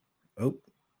 Oh,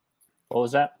 what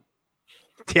was that?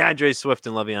 DeAndre Swift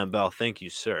and Le'Veon Bell. Thank you,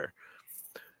 sir.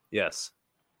 Yes.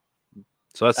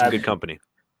 So that's some good company.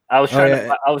 I was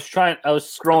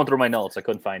scrolling through my notes. I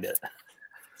couldn't find it.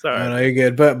 Sorry. No, you're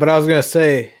good. But I was gonna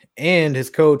say, and his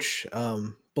coach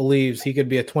believes he could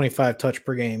be a 25 touch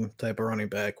per game type of running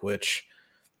back, which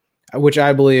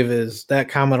I believe is that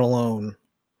comment alone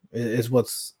is what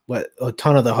a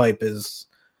ton of the hype is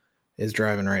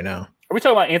driving right now. Are we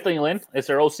talking about Anthony Lynn? Is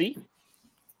their OC?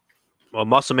 Well,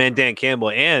 Muscle Man Dan Campbell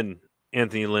and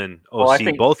Anthony Lynn,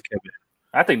 OC, both came in.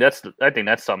 I think that's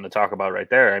something to talk about right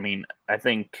there. I mean, I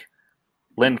think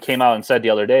Lynn came out and said the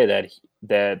other day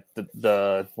that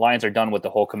the Lions are done with the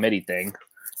whole committee thing,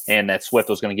 and that Swift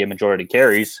was going to get majority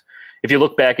carries. If you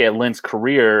look back at Lynn's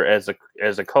career as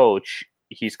a coach,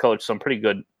 he's coached some pretty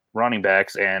good running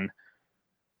backs, and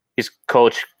he's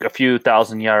coached a few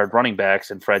 1,000-yard running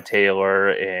backs, and Fred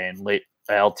Taylor and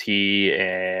LT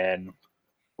and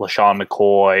LaShawn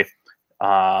McCoy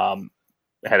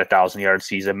had a 1,000-yard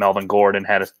season. Melvin Gordon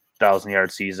had a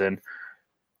 1,000-yard season.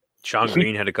 Sean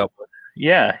Green had a couple.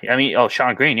 Yeah, I mean,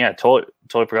 Sean Green, yeah, totally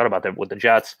forgot about that with the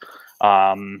Jets.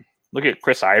 Look at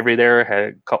Chris Ivory there,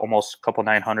 had almost a couple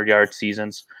 900-yard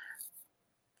seasons.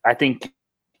 I think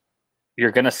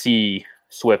you're going to see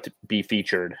Swift be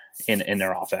featured in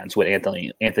their offense with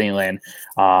Anthony Lynn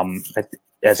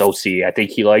as OC. I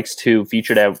think he likes to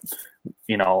feature that.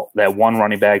 That one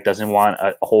running back, doesn't want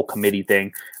a whole committee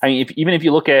thing. I mean, even if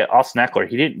you look at Austin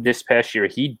Eckler, this past year,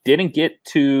 he didn't get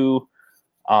to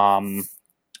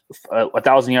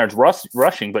 1,000 yards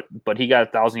rushing, but he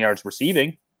got 1,000 yards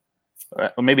receiving.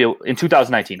 Or maybe in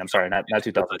 2019. I'm sorry, not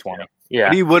 2020. Yeah,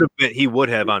 but he would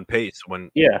have on pace if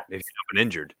he'd been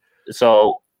injured.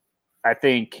 So I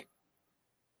think,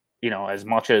 as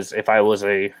much as if I was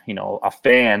a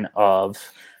fan of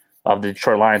the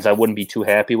Detroit Lions, I wouldn't be too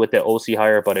happy with the OC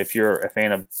hire. But if you're a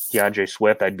fan of DeAndre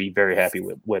Swift, I'd be very happy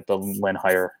with the Lynn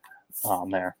hire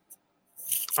there.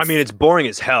 I mean, it's boring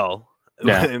as hell.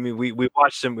 Yeah. I mean, we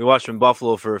watched him in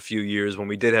Buffalo for a few years when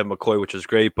we did have McCoy, which was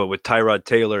great. But with Tyrod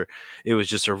Taylor, it was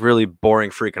just a really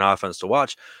boring freaking offense to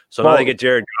watch. So now they get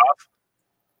Jared Goff.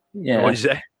 Yeah. What did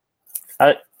you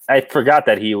say? I forgot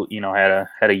that he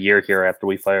had a year here after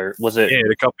we fired. Was it? Yeah,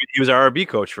 he was our RB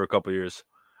coach for a couple of years.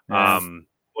 Yeah.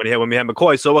 When we had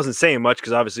McCoy, so it wasn't saying much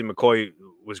because obviously McCoy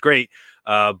was great.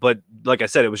 But like I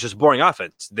said, it was just boring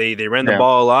offense. They ran the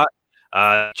ball a lot,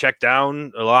 checked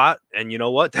down a lot, and you know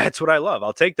what? That's what I love.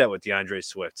 I'll take that with DeAndre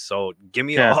Swift. So give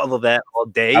me all of that all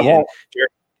day. I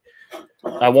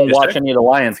won't watch any of the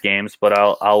Lions games, but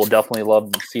I'll definitely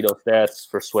love to see those stats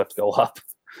for Swift go up.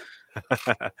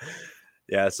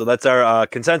 Yeah, so that's our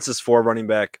consensus for running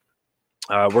back.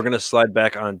 We're going to slide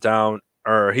back on down.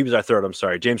 Or he was our third, I'm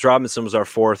sorry. James Robinson was our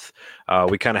fourth.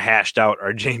 We kind of hashed out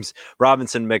our James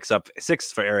Robinson mix-up.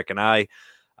 Sixth for Eric and I.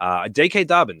 J.K.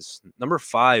 Dobbins, number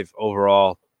 5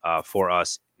 overall for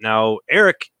us. Now,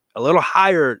 Eric, a little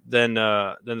higher than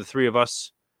the three of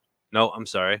us. No, I'm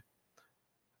sorry.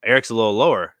 Eric's a little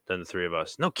lower than the three of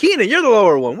us. No, Keenan, you're the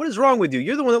lower one. What is wrong with you?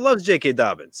 You're the one that loves J.K.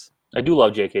 Dobbins. I do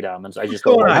love J.K. Dobbins. I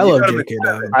love J.K.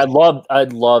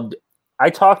 Dobbins. I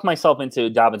talked myself into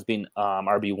Dobbins being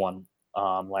RB1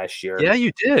 last year. Yeah,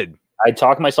 you did. I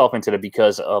talked myself into it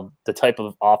because of the type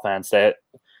of offense that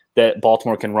that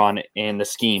Baltimore can run in the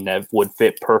scheme that would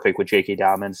fit perfect with J.K.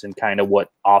 Dobbins and kind of what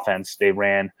offense they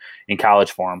ran in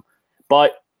college for him.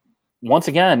 But once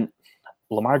again,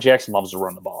 Lamar Jackson loves to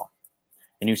run the ball.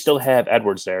 And you still have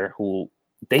Edwards there who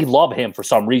they love him for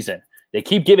some reason. They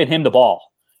keep giving him the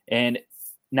ball. And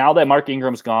now that Mark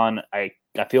Ingram's gone, I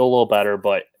feel a little better,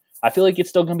 but I feel like it's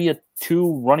still going to be a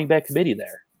 2 running back committee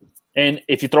there. And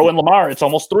if you throw in Lamar, it's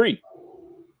almost 3.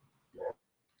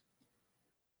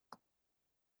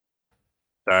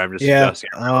 Sorry, I'm just adjusting.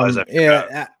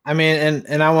 I mean,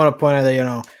 and I want to point out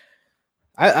that,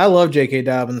 I love J.K.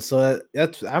 Dobbins, so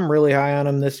I'm really high on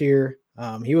him this year.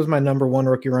 He was my number 1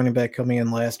 rookie running back coming in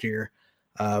last year,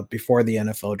 before the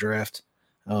NFL draft.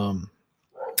 And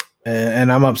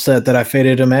I'm upset that I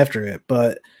faded him after it,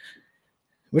 but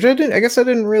which I didn't. I guess I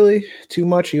didn't really too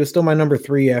much. He was still my number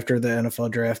 3 after the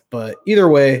NFL draft, but either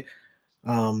way,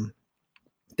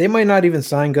 they might not even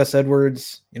sign Gus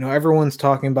Edwards. Everyone's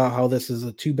talking about how this is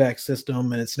a 2-back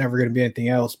system and it's never going to be anything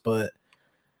else, but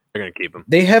they're going to keep him.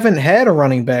 They haven't had a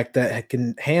running back that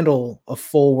can handle a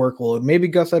full workload. Maybe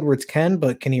Gus Edwards can,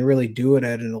 but can he really do it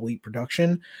at an elite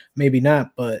production? Maybe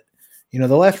not. But, the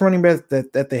last running back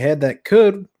that they had that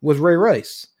could was Ray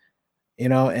Rice, and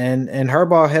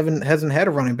Harbaugh hasn't had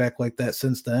a running back like that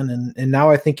since then. And now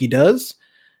I think he does.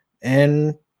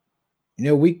 And,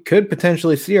 we could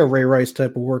potentially see a Ray Rice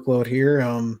type of workload here.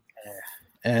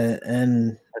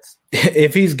 And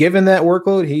if he's given that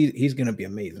workload, he's going to be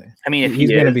amazing. I mean, if he's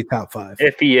going to be top 5.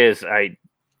 If he is,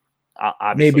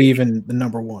 maybe even the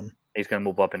number 1. He's going to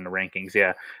move up in the rankings,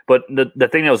 yeah. But the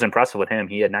thing that was impressive with him,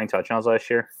 he had 9 touchdowns last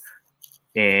year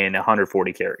in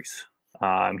 140 carries.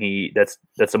 That's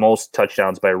the most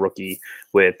touchdowns by a rookie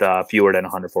with fewer than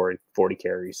 140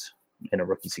 carries in a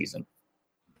rookie season.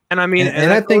 And I mean,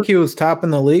 and I think he was top in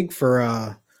the league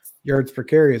for yards per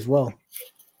carry as well.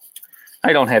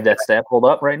 I don't have that stat pulled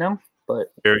up right now,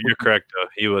 but you're correct.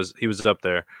 He was up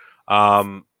there.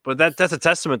 But that's a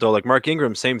testament though. Like Mark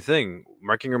Ingram, same thing.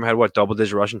 Mark Ingram had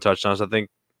double-digit rushing touchdowns, I think,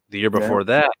 the year before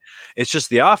that. It's just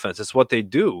the offense. It's what they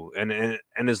do. And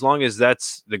as long as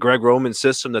that's the Greg Roman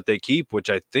system that they keep, which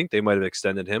I think they might have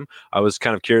extended him. I was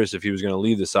kind of curious if he was going to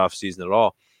leave this offseason at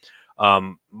all.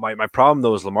 My problem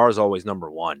though is Lamar is always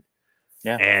number 1.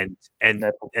 Yeah.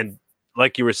 And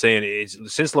like you were saying,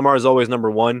 since Lamar is always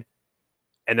number 1,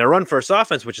 and their run first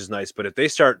offense, which is nice, but if they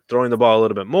start throwing the ball a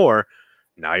little bit more,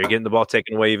 now you're getting the ball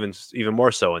taken away even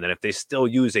more so. And then if they still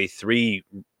use a 3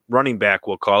 running back,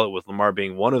 we'll call it, with Lamar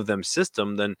being one of them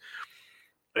system, then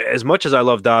as much as I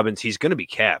love Dobbins, he's going to be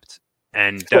capped.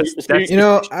 And that's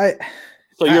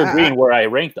So you're agreeing where I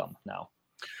ranked them now.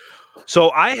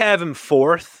 So I have him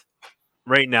 4th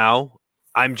right now.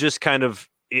 I'm just kind of,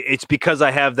 it's because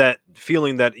I have that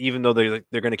feeling that even though they're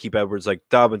going to keep Edwards, like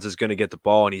Dobbins is going to get the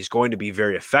ball and he's going to be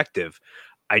very effective.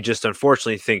 I just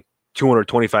unfortunately think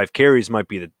 225 carries might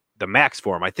be the max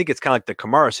for him. I think it's kind of like the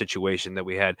Kamara situation that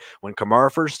we had when Kamara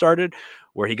first started,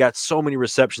 where he got so many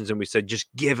receptions and we said, just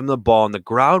give him the ball on the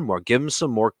ground more, give him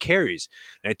some more carries.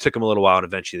 And it took him a little while and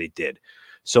eventually they did.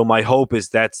 So my hope is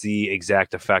that's the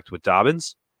exact effect with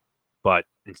Dobbins. But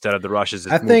instead of the rushes,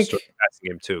 it's passing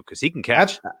him too, because he can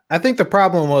catch. I think the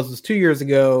problem was 2 years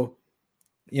ago,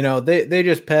 they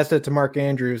just passed it to Mark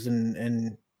Andrews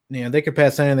and they could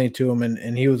pass anything to him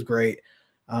and he was great.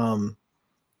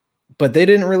 But they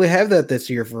didn't really have that this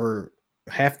year for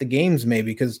half the games,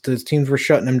 maybe because those teams were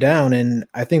shutting him down. And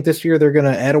I think this year they're going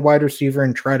to add a wide receiver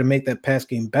and try to make that pass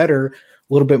game better, a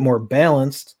little bit more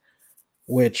balanced,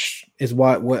 which is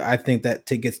what I think that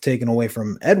gets taken away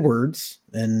from Edwards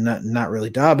and not really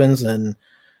Dobbins. And,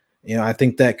 I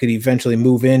think that could eventually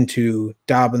move into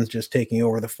Dobbins just taking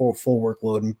over the full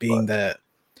workload and being that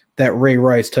Ray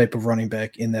Rice type of running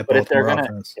back in that Baltimore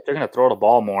offense. If they're going to throw the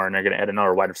ball more and they're going to add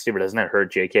another wide receiver, doesn't that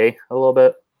hurt JK a little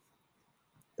bit?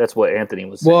 That's what Anthony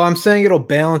was saying. Well, I'm saying it'll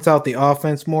balance out the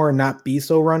offense more and not be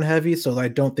so run heavy. So I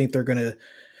don't think they're going to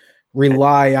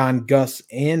rely on Gus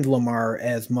and Lamar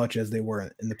as much as they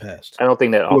were in the past. I don't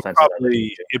think that offense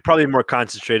it probably more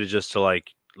concentrated just to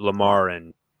like Lamar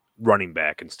and running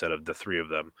back instead of the 3 of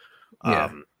them.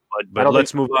 Yeah. But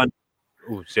let's move on.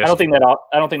 Ooh, I don't think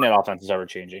that offense is ever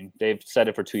changing. They've said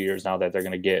it for 2 years now that they're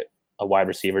going to get a wide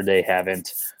receiver. They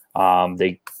haven't.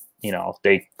 They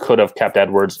could have kept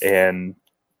Edwards and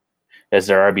as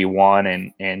their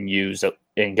RB1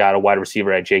 and got a wide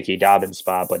receiver at J.K. Dobbins'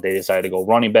 spot, but they decided to go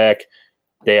running back.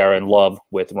 They are in love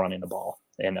with running the ball,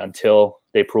 and until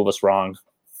they prove us wrong,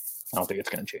 I don't think it's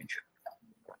going to change.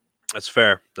 That's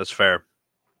fair.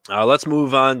 Let's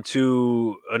move on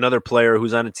to another player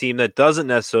who's on a team that doesn't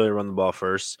necessarily run the ball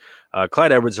first.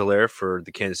 Clyde Edwards-Helaire for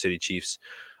the Kansas City Chiefs.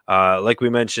 Like we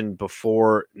mentioned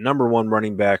before, number one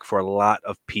running back for a lot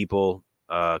of people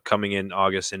coming in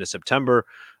August into September.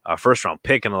 First round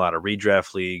pick in a lot of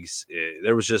redraft leagues.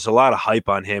 There was just a lot of hype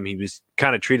on him. He was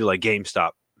kind of treated like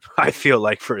GameStop, I feel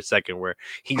like, for a second, where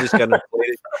he just got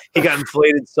inflated. He got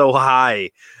inflated so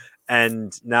high,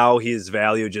 and now his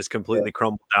value just completely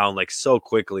crumbled down like so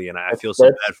quickly. And I feel so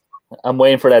bad for him. I'm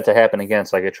waiting for that to happen again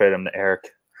so I could trade him to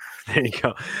Eric. There you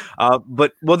go.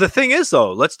 But the thing is,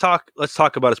 though, let's talk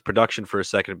about his production for a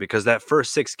second, because that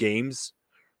first 6 games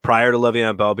prior to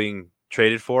Le'Veon Bell being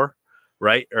traded for,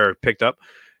 right, or picked up,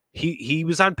 he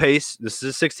was on pace. This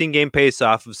is a 16-game pace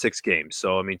off of 6 games.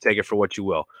 So, I mean, take it for what you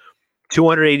will.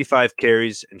 285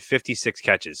 carries and 56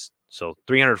 catches. So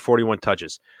 341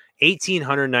 touches,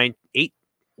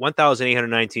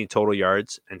 1,819 total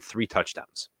yards and 3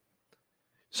 touchdowns.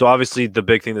 So obviously the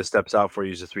big thing that steps out for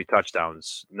you is the 3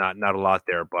 touchdowns. Not a lot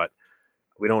there, but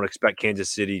we don't expect Kansas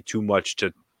City too much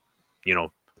to,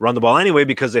 run the ball anyway,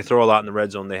 because they throw a lot in the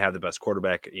red zone. They have the best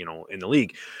quarterback, in the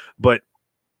league. But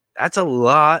that's a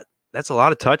lot. That's a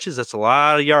lot of touches. That's a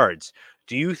lot of yards.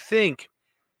 Do you think,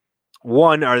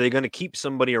 one, are they going to keep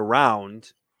somebody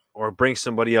around or bring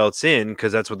somebody else in,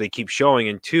 because that's what they keep showing?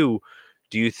 And 2,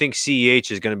 do you think CEH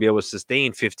is going to be able to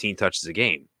sustain 15 touches a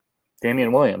game?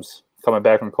 Damian Williams coming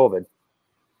back from COVID.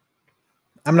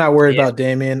 I'm not worried about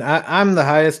Damian. I'm the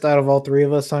highest out of all 3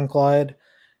 of us on Clyde.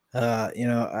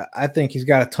 I think he's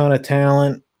got a ton of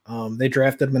talent. They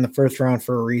drafted him in the first round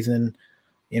for a reason.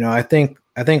 I think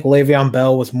Le'Veon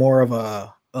Bell was more of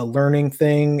a learning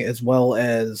thing, as well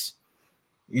as,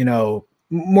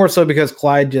 more so because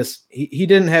Clyde he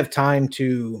didn't have time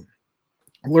to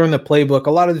learn the playbook.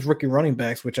 A lot of these rookie running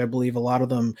backs, which I believe a lot of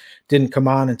them didn't come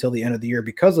on until the end of the year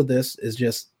because of this, is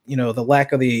just, the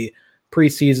lack of the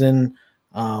preseason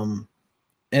and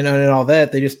all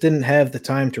that. They just didn't have the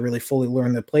time to really fully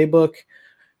learn the playbook,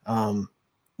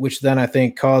 which then I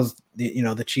think caused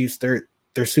the Chiefs, they're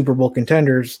Super Bowl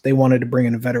contenders. They wanted to bring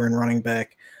in a veteran running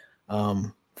back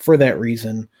for that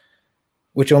reason,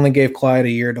 which only gave Clyde a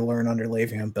year to learn under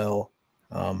Le'Veon Bell.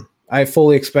 I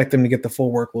fully expect them to get the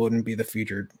full workload and be the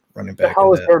featured running back.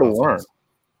 How is there to learn?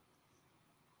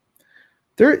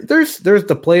 There's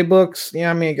the playbooks.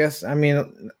 Yeah,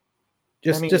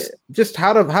 just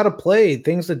how to play,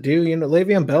 things to do.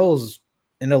 Le'Veon Bell's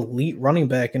an elite running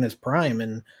back in his prime,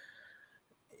 and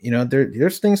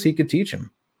there's things he could teach him.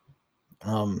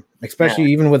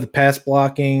 Especially even with the pass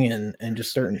blocking and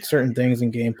just certain things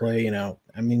in gameplay.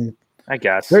 I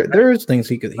guess there's things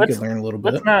he could learn a little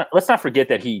bit. Let's not forget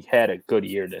that he had a good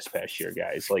year this past year,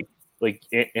 guys. Like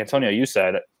Antonio, you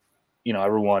said,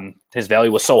 everyone, his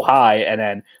value was so high, and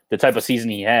then the type of season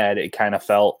he had, it kind of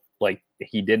felt like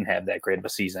he didn't have that great of a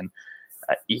season.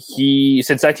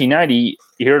 Since 1990,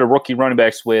 he heard of rookie running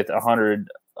backs with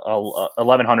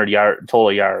 1,100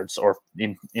 total yards, or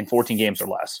in 14 games or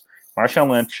less.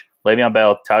 Marshawn Lynch, Le'Veon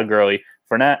Bell, Todd Gurley,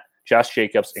 Fournette, Josh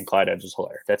Jacobs, and Clyde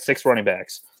Edwards-Helaire. That's 6 running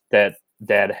backs that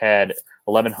had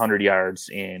 1,100 yards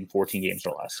in 14 games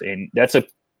or less, and that's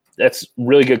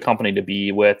really good company to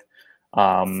be with.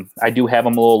 I do have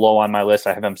him a little low on my list.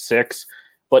 I have him 6,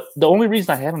 but the only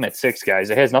reason I have him at 6, guys,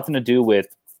 it has nothing to do with,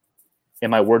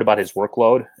 am I worried about his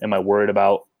workload? Am I worried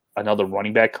about another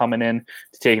running back coming in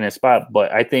to taking his spot?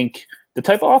 But I think the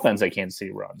type of offense that Kansas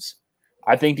City runs,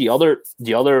 I think the other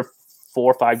 4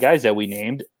 or 5 guys that we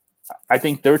named, I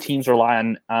think their teams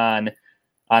rely on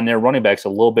their running backs a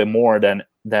little bit more than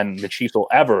the Chiefs will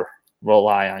ever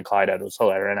rely on Clyde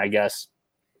Edwards-Helaire. And I guess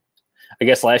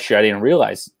last year I didn't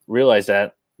realize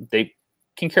that they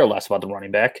can care less about the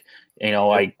running back.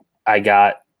 The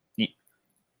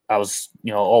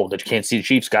Kansas City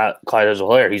Chiefs got Clyde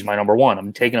Edwards-Helaire. He's my number 1.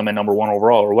 I'm taking him at number 1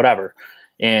 overall or whatever.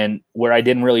 And where I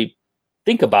didn't really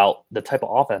think about the type of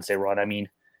offense they run,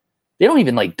 they don't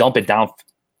even dump it down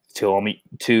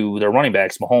to their running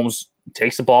backs. Mahomes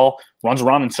takes the ball, runs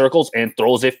around in circles, and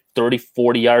throws it 30,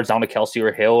 40 yards down to Kelsey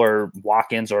or Hill or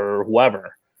Watkins or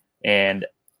whoever. And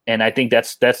I think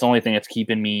that's the only thing that's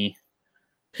keeping me.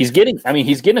 He's getting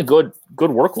a good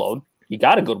workload. He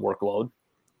got a good workload.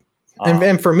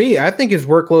 And for me, I think his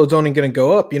workload's only going to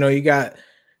go up. You got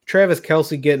Travis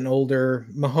Kelce getting older.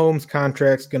 Mahomes'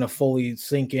 contract's going to fully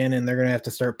sink in, and they're going to have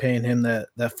to start paying him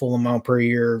that full amount per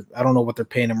year. I don't know what they're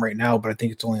paying him right now, but I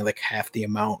think it's only like half the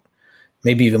amount,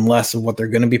 maybe even less of what they're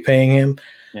going to be paying him.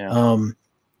 Yeah.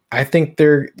 I think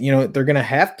they're going to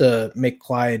have to make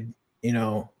Clyde,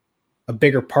 a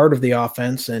bigger part of the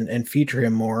offense and feature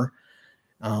him more,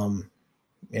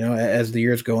 as the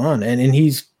years go on. And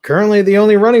he's currently the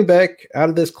only running back out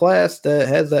of this class that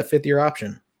has that 5th-year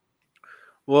option.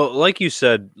 Well, like you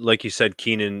said,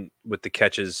 Keenan, with the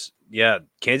catches, yeah,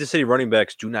 Kansas City running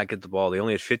backs do not get the ball. They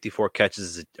only had 54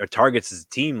 catches or targets as a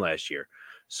team last year.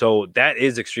 So that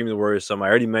is extremely worrisome. I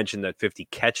already mentioned that 50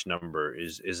 catch number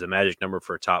is a magic number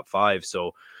for a top 5.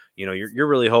 So, you're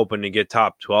really hoping to get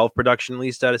top 12 production at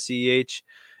least out of CEH.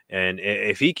 And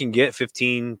if he can get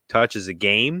 15 touches a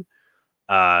game,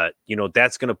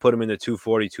 that's going to put him in the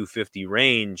 240, 250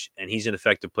 range, and he's an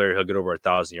effective player. He'll get over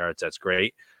 1,000 yards. That's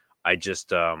great. I just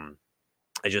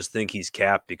think he's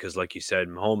capped because, like you said,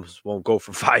 Mahomes won't go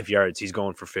for 5 yards. He's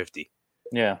going for 50.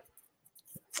 Yeah.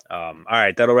 All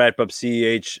right, that'll wrap up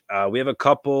CEH. We have a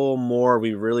couple more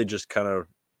we really just kind of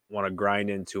want to grind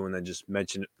into, and then just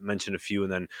mention a few,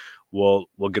 and then we'll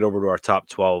get over to our top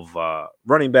 12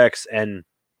 running backs. And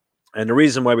the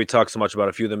reason why we talk so much about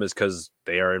a few of them is because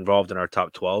they are involved in our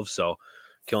top 12. So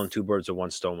killing two birds with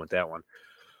one stone with that one.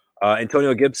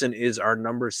 Antonio Gibson is our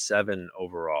number 7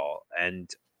 overall. And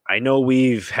I know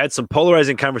we've had some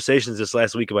polarizing conversations this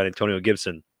last week about Antonio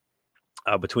Gibson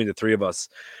between the three of us.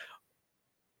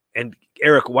 And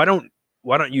Eric, why don't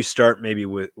you start maybe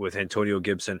with Antonio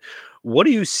Gibson? What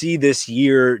do you see this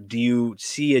year? Do you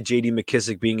see a J.D.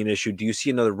 McKissic being an issue? Do you see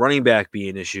another running back being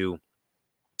an issue?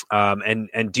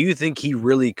 And do you think he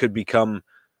really could become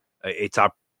a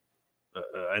top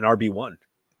an RB1?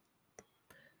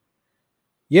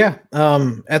 Yeah.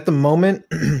 At the moment,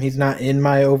 he's not in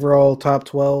my overall top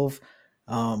 12.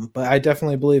 But I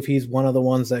definitely believe he's one of the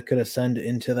ones that could ascend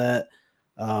into that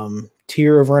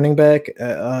tier of running back,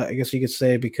 I guess you could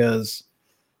say, because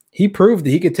he proved that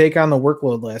he could take on the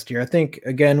workload last year. I think,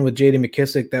 again, with J.D.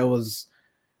 McKissic, that was,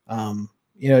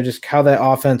 just how that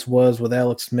offense was with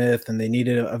Alex Smith, and they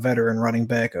needed a veteran running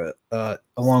back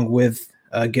along with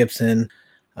Gibson.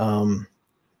 And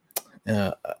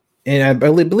I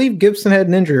believe Gibson had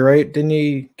an injury, right? Didn't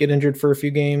he get injured for a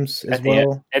few games as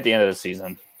well? At the end of the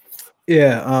season.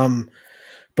 Yeah.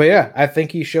 But yeah, I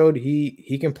think he showed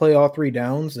he can play all 3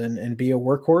 downs and be a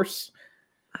workhorse.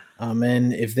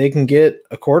 And if they can get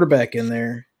a quarterback in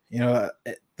there, the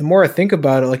more I think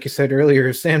about it, like you said earlier,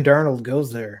 if Sam Darnold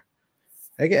goes there,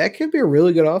 that could be a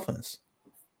really good offense.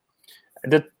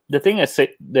 The thing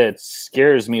that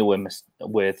scares me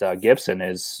with Gibson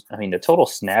is, the total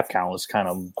snap count was kind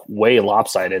of way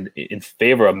lopsided in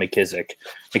favor of McKissic.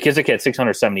 McKissic had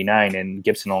 679 and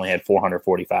Gibson only had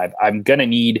 445. I'm gonna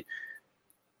need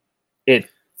it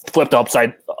flipped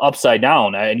upside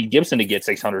down. I need Gibson to get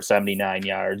 679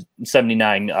 yards,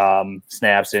 79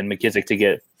 snaps, and McKissic to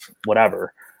get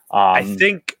whatever. I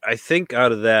think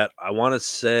out of that, I want to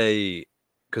say,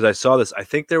 because I saw this, I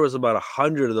think there was about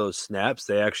 100 of those snaps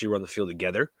they actually run the field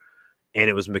together, and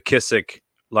it was McKissic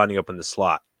lining up in the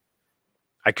slot.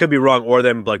 I could be wrong, or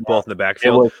them both in the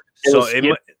backfield.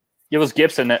 It was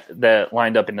Gibson that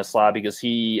lined up in the slot because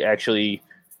he actually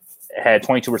had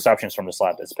 22 receptions from the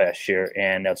slot this past year,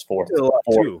 and that's fourth,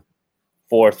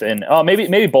 and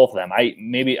maybe both of them.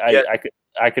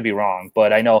 I could be wrong,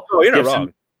 but I know. Oh, you're not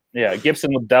wrong. Yeah,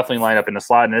 Gibson would definitely line up in the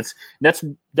slot, and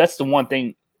that's the one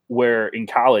thing where in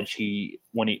college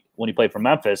when he played for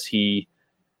Memphis, he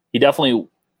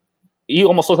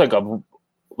almost looked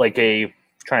like a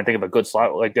trying to think of a good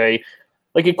slot, like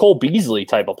a Cole Beasley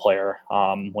type of player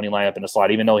when he lined up in the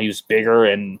slot, even though he was bigger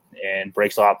and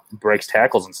breaks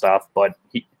tackles and stuff. But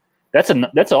that's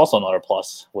also another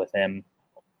plus with him.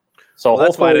 So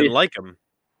that's why I didn't like him.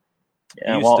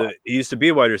 Yeah, he used to be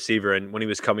a wide receiver, and when he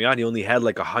was coming on, he only had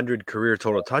 100 career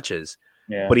total touches.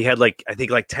 Yeah. But he had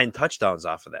 10 touchdowns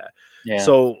off of that. Yeah.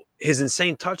 So his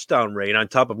insane touchdown rate on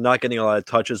top of not getting a lot of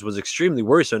touches was extremely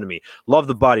worrisome to me. Love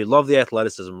the body, love the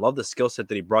athleticism, love the skill set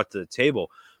that he brought to the table.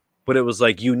 But it was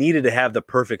you needed to have the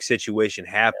perfect situation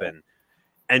happen.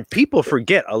 Yeah. And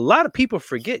a lot of people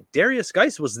forget Darius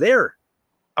Geis was there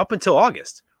up until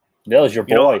August. That was your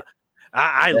boy.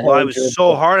 I was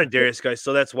so hard on Darius Geis,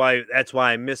 so that's why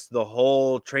I missed the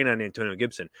whole train on Antonio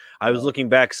Gibson. I was looking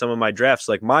back some of my drafts,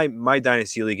 like my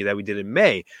dynasty league that we did in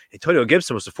May. Antonio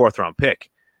Gibson was the 4th round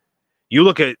pick. You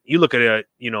look at it,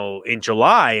 in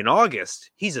July and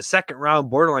August, he's a 2nd round,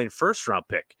 borderline 1st round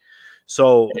pick.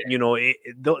 So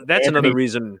that's another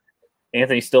reason.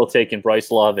 Anthony's still taking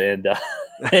Bryce Love and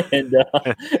who's the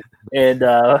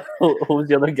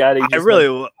other guy?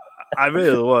 I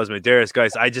really was, man. Darius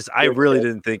Geis. I really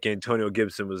didn't think Antonio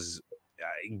Gibson was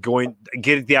going to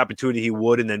get the opportunity he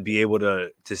would, and then be able to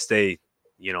stay,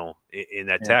 in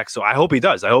that tax. So I hope he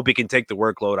does. I hope he can take the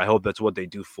workload. I hope that's what they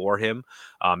do for him.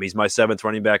 He's my 7th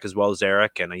running back as well as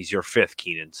Eric, and he's your 5th,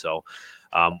 Keenan. So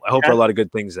I hope for a lot of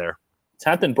good things there.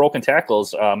 10th in broken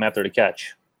tackles after the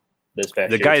catch. This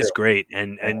past the guy is great,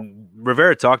 and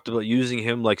Rivera talked about using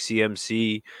him like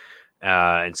CMC.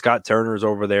 And Scott Turner's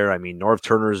over there. I mean, Norv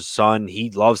Turner's son, he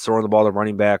loves throwing the ball to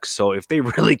running backs. So if they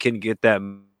really can get that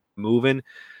moving,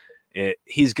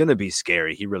 he's going to be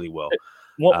scary. He really will.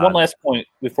 One last point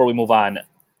before we move on.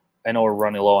 I know we're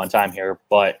running low on time here,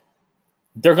 but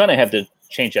they're going to have to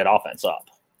change that offense up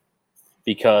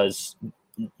because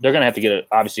they're going to have to get,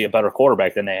 obviously, a better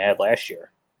quarterback than they had last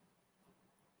year.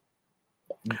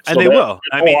 And they will.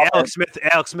 I mean, Alex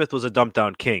Smith was a dump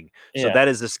down king. So that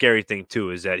is the scary thing too,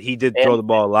 is that he did throw the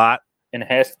ball a lot. And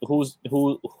who was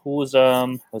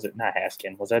it not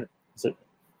Haskin?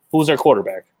 Who was their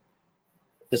quarterback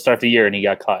to start the year and he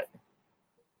got cut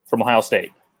from Ohio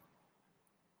State?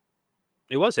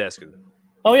 It was Haskin.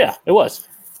 Oh yeah, it was.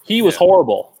 He was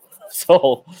horrible.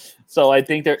 So I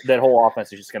think that whole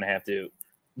offense is just going to have to.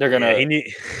 They're going to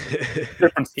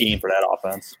different scheme for that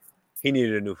offense. He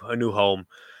needed a new home.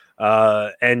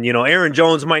 And, Aaron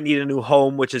Jones might need a new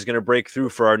home, which is going to break through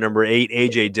for our number 8,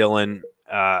 A.J. Dillon.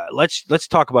 Let's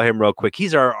talk about him real quick.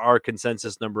 He's our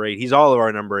consensus number 8. He's all of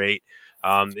our number 8.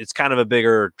 It's kind of a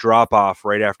bigger drop-off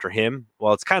right after him.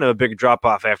 Well, it's kind of a big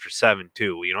drop-off after 7,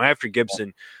 too. After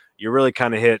Gibson, you really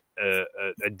kind of hit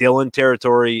a Dillon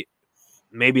territory,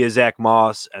 maybe a Zach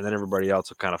Moss, and then everybody else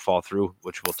will kind of fall through,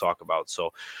 which we'll talk about.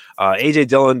 So A.J.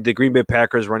 Dillon, the Green Bay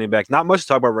Packers running back, not much to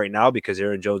talk about right now because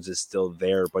Aaron Jones is still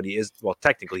there, but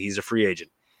technically he's a free agent.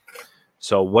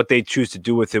 So what they choose to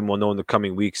do with him, we'll know in the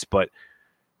coming weeks, but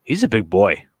he's a big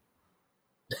boy.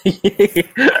 He's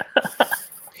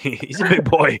a big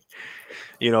boy.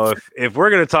 If we're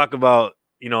going to talk about,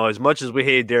 as much as we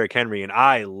hated Derrick Henry, and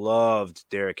I loved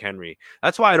Derrick Henry,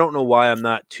 that's why I don't know why I'm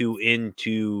not too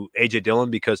into A.J. Dillon,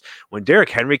 because when Derrick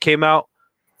Henry came out,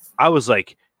 I was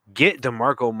like, get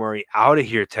DeMarco Murray out of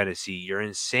here, Tennessee. You're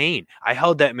insane. I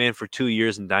held that man for 2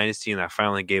 years in Dynasty, and I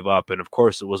finally gave up. And, of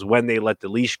course, it was when they let the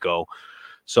leash go.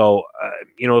 So,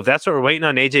 if that's what we're waiting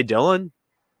on A.J. Dillon,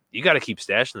 you got to keep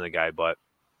stashing the guy. But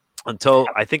until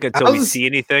we see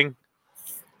anything.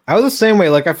 I was the same way.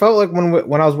 Like, I felt like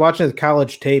when I was watching his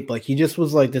college tape, like, he just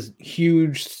was like this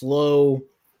huge, slow,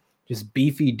 just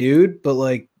beefy dude. But,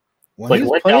 like, when he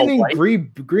was playing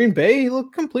in Green Bay, he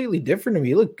looked completely different to me.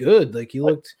 He looked good. Like, he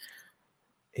looked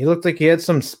like he had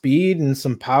some speed and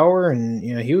some power, and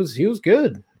he was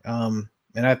good. And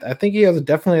I think he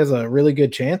definitely has a really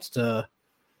good chance to.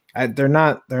 They're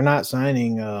not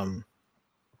signing.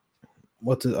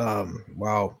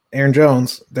 Aaron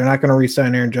Jones. They're not going to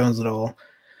re-sign Aaron Jones at all.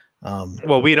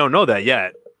 Well, we don't know that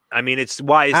yet. I mean, it's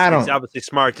obviously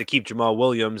smart to keep Jamal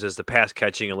Williams as the pass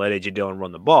catching and let A.J. Dillon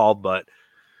run the ball. But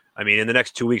I mean, in the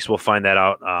next 2 weeks, we'll find that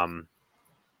out.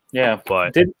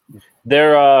 But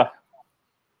their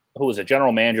who was it?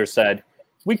 General manager said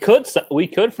we could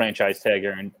franchise tag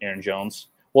Aaron Jones.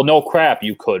 Well, no crap,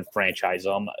 you could franchise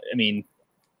him. I mean,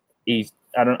 I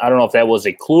don't know if that was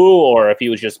a clue or if he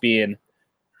was just being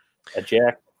a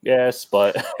jack. Yes,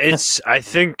 but I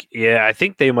think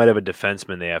they might have a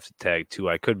defenseman they have to tag too.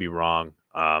 I could be wrong,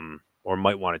 or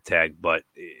might want to tag, but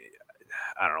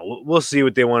I don't know. We'll see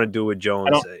what they want to do with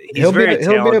Jones. He'll be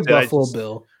a Buffalo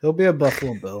Bill. He'll be a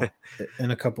Buffalo Bill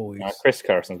in a couple weeks. Chris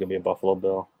Carson's gonna be a Buffalo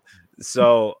Bill.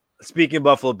 So speaking of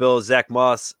Buffalo Bills, Zach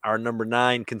Moss, our number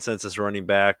 9 consensus running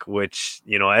back, which,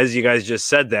 as you guys just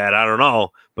said that, I don't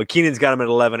know, but Keenan's got him at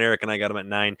 11, Eric and I got him at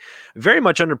 9. Very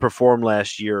much underperformed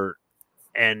last year.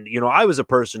 And, I was a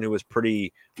person who was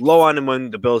pretty low on him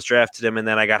when the Bills drafted him, and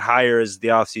then I got higher as the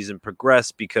offseason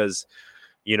progressed because,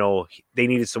 they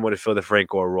needed someone to fill the Frank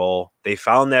Gore role. They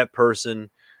found that person,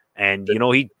 and,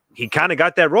 he kind of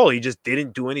got that role. He just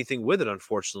didn't do anything with it,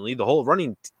 unfortunately. The whole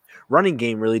running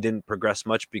game really didn't progress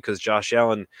much because Josh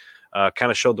Allen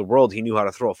kind of showed the world he knew how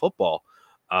to throw a football.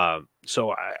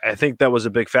 So I think that was a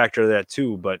big factor of that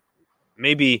too. But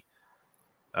maybe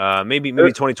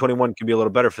 2021 could be a little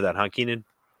better for that, huh, Keenan?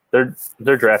 The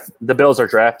Bills are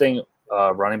drafting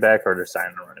a running back or they're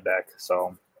signing a running back.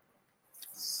 So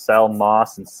sell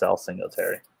Moss and sell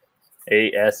Singletary.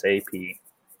 ASAP.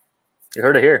 You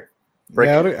heard it here.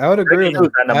 I would agree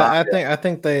with that. I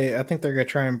think they're gonna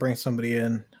try and bring somebody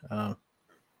in.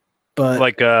 But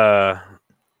like I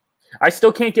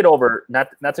still can't get over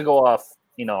not to go off,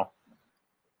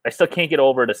 I still can't get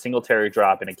over the Singletary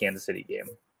drop in a Kansas City game.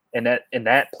 And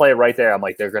that play right there, I'm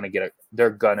like, they're gonna get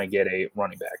a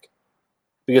running back.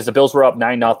 Because the Bills were up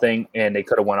 9-0 and they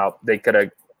could have went up, they could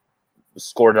have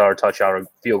scored another touchdown or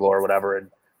field goal or whatever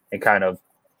and kind of,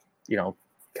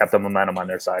 kept the momentum on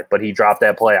their side. But he dropped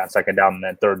that play on second down, and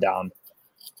then third down,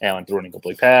 Allen threw an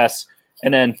incomplete pass.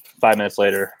 And then 5 minutes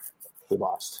later, we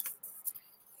lost.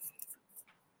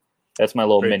 That's my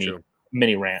little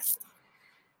mini rant.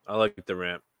 I like the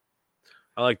rant.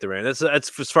 That's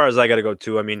as far as I got to go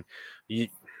too. I mean,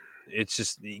 it's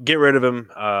just get rid of him.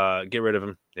 Get rid of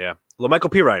him. Yeah. Michael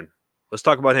Pirine. Let's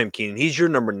talk about him, Keenan. He's your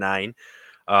number 9.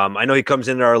 I know he comes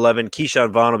in at our 11.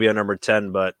 Keyshawn Vaughn will be our number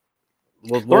 10, but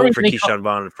we'll wait for Keyshawn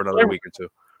Vaughn for another week or two.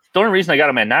 The only reason I got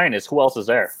him at 9 is who else is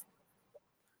there?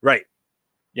 Right.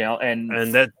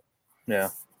 And that, yeah.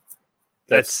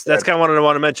 That's kind of what I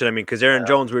want to mention. I mean, because Aaron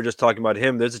Jones, we were just talking about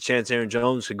him. There's a chance Aaron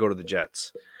Jones could go to the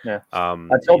Jets. Yeah.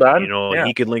 Until then,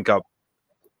 he could link up.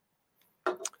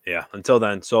 Yeah, until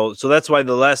then. So that's why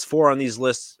the last 4 on these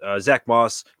lists: Zach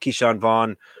Moss, Keyshawn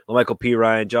Vaughn, Michael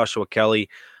Pirine, Joshua Kelly,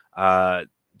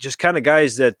 just kind of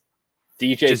guys that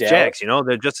DJ Jacks.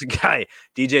 They're just a guy.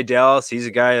 DJ Dallas, he's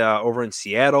a guy over in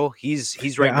Seattle. He's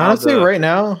right now. Honestly, right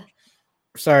now,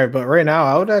 sorry, but right now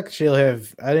I would actually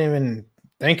have. I didn't even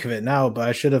think of it now, but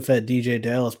I should have had DJ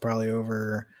Dallas probably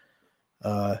over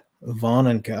Vaughn,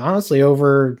 and honestly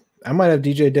over. I might have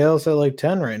DJ Dallas at like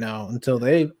 10 right now until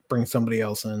they bring somebody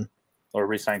else in or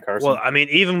re-sign Carson. Well, I mean,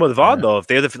 even with Vaughn though, if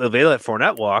they let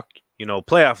Fournette walk,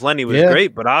 playoff Lenny was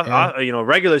great, but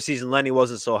regular season Lenny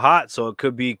wasn't so hot, so it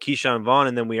could be Keyshawn Vaughn,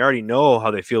 and then we already know how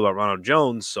they feel about Ronald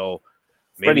Jones, so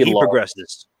maybe he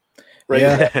progresses.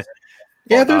 Yeah,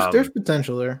 yeah. There's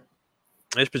potential there.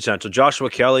 There's potential. Joshua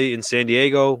Kelly in San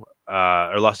Diego.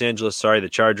 Or Los Angeles, the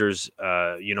Chargers.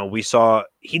 We saw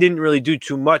he didn't really do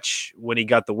too much when he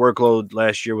got the workload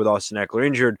last year with Austin Eckler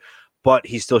injured, but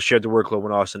he still shared the workload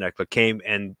when Austin Eckler came.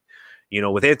 And,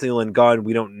 with Anthony Lynn gone,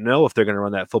 we don't know if they're going to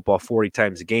run that football 40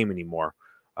 times a game anymore.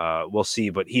 We'll see,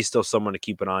 but he's still someone to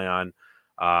keep an eye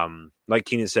on. Like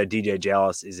Keenan said, DJ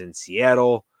Dallas is in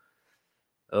Seattle.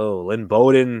 Oh, Lynn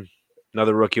Bowden,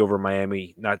 another rookie over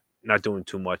Miami, not doing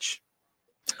too much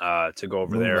to go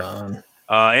over there.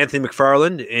 Anthony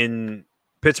McFarland in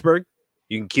Pittsburgh.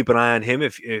 You can keep an eye on him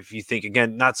if you think,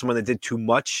 again, not someone that did too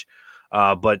much,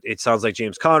 but it sounds like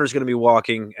James Conner is going to be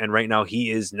walking, and right now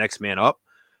he is next man up.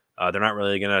 They're not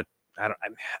really going to – I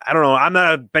don't know. I'm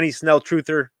not a Benny Snell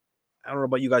truther. I don't know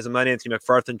about you guys. I'm not Anthony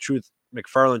McFarland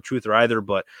truther either,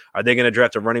 but are they going to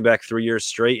draft a running back 3 years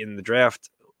straight in the draft?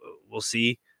 We'll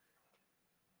see.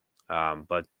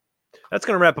 But that's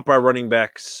going to wrap up our running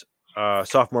backs,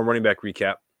 sophomore running back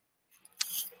recap.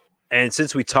 And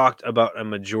since we talked about a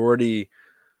majority,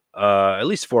 at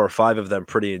least 4 or 5 of them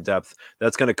pretty in depth,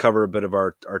 that's going to cover a bit of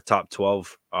our top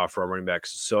 12 for our running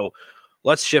backs. So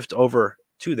let's shift over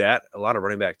to that. A lot of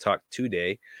running back talk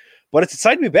today. But it's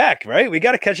exciting to be back, right? We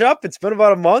got to catch up. It's been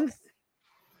about a month.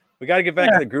 We got to get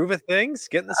back in the groove of things,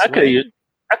 get in the swing.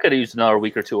 I could have used another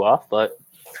week or 2 off, but...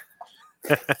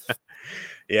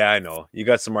 Yeah, I know. You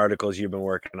got some articles you've been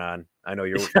working on. I know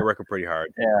you're working pretty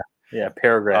hard. Yeah,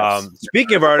 paragraphs.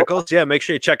 Speaking of articles, make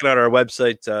sure you check out our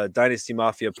website,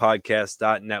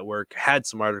 dynastymafiapodcast.network. Had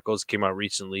some articles came out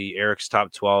recently. Eric's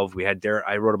top 12. We had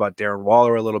I wrote about Darren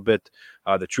Waller a little bit,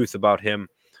 the truth about him.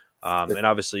 And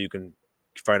obviously you can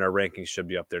find our rankings should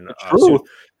be up there. The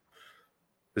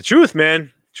truth,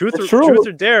 man. Truth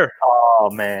or dare. Oh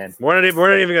man. We're not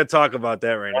even gonna talk about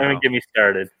that right now. Don't even get me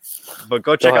started. But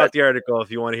go check out the article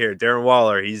if you want to hear. Darren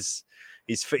Waller, he's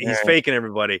faking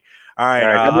everybody. All right,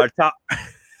 our top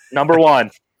number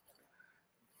 1.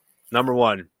 Number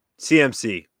 1,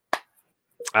 CMC.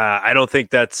 I don't think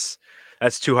that's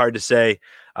too hard to say.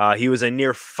 He was a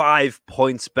near 5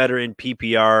 points better in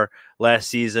PPR last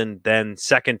season than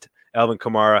second Alvin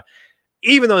Kamara,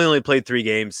 even though he only played 3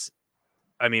 games.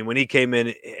 I mean, when he came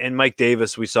in, and Mike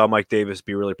Davis, we saw Mike Davis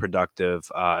be really productive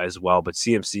as well. But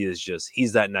CMC is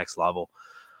he's that next level.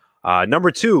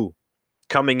 Number 2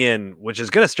 coming in, which is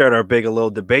going to start our big little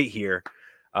debate here.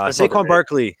 Saquon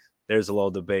Barkley. There's a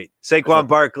little debate. Saquon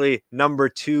Barkley, number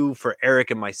 2 for Eric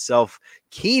and myself.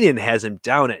 Keenan has him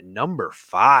down at number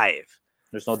 5.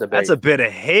 There's no debate. That's a bit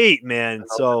of hate, man.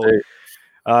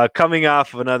 Coming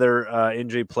off of another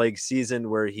injury-plagued season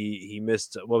where he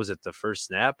missed, what was it, the first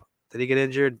snap? Did he get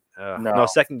injured? No,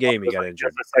 second game he got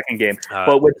injured. The second game.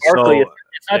 But with Barkley,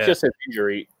 it's not just an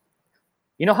injury.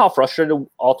 You know how frustrated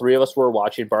all 3 of us were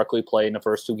watching Barkley play in the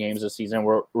first 2 games of the season?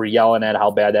 We're yelling at how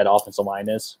bad that offensive line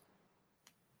is.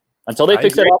 Until they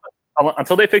fix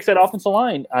that offensive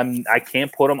line, I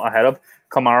can't put them ahead of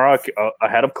Kamara,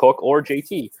 ahead of Cook or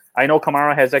JT. I know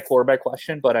Kamara has that quarterback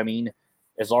question, but I mean,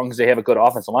 as long as they have a good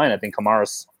offensive line, I think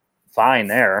Kamara's fine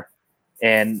there.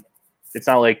 And it's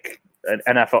not like an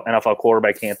NFL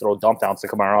quarterback can't throw dump downs to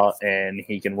Kamara and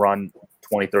he can run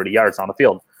 20, 30 yards on the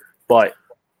field. But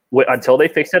until they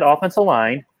fix that offensive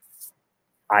line,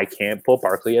 I can't put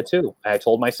Barkley at 2. I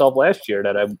told myself last year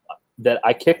that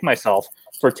I kicked myself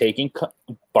for taking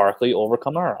Barkley over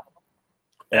Kamara.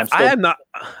 I don't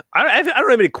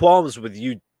have any qualms with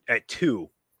you at 2.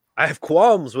 I have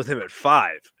qualms with him at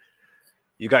 5.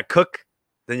 You got Cook,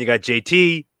 then you got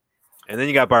JT, and then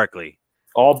you got Barkley.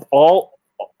 All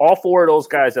 4 of those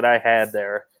guys that I had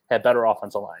there had better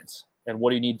offensive lines. And what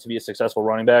do you need to be a successful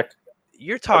running back?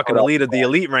 You're talking elite of the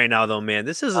elite right now, though, man.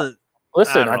 This isn't.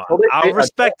 Listen, I'll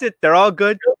respect it. They're all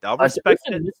good. I'll respect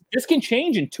it. This can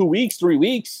change in 2 weeks, 3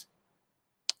 weeks.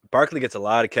 Barkley gets a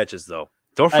lot of catches, though.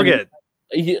 Don't forget,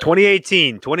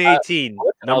 2018,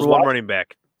 number one running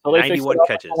back, 91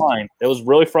 catches. It was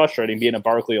really frustrating being a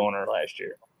Barkley owner last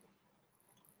year.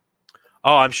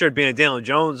 Oh, I'm sure being a Daniel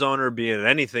Jones owner, being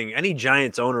any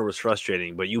Giants owner was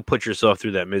frustrating, but you put yourself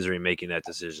through that misery making that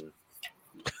decision.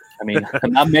 I mean,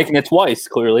 I'm not making it twice,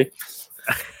 clearly.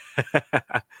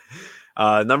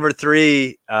 Number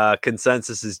 3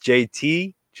 consensus is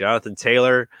JT, Jonathan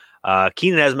Taylor.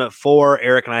 Keenan has him at 4.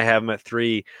 Eric and I have him at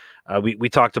 3. We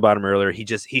talked about him earlier.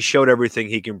 He showed everything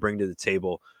he can bring to the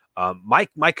table.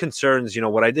 My concerns,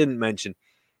 what I didn't mention,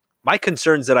 my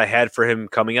concerns that I had for him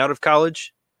coming out of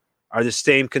college are the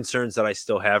same concerns that I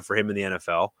still have for him in the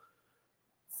NFL.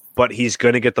 But he's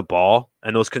going to get the ball,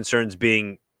 and those concerns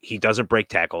being he doesn't break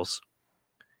tackles.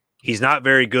 He's not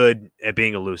very good at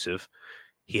being elusive.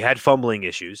 He had fumbling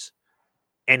issues,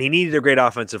 and he needed a great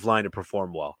offensive line to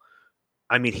perform well.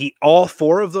 I mean, all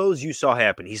 4 of those you saw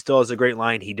happen. He still has a great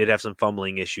line. He did have some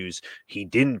fumbling issues. He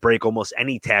didn't break almost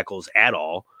any tackles at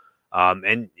all. But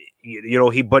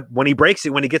when he breaks it,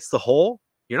 when he gets the hole,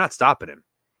 you're not stopping him.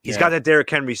 He's got that Derrick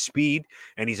Henry speed,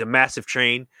 and he's a massive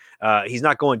train. He's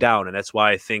not going down, and that's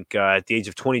why I think at the age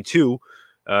of 22,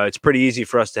 it's pretty easy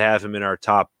for us to have him in our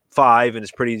top 5, and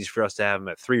it's pretty easy for us to have him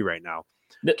at 3 right now.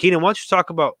 Keenan, why don't you talk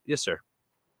about – yes, sir.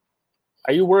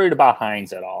 Are you worried about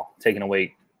Hines at all, taking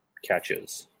away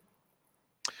catches?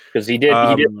 Because he did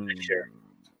this year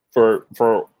for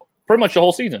pretty much the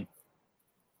whole season.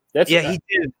 He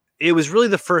did. It was really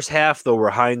the first half, though,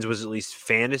 where Hines was at least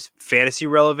fantasy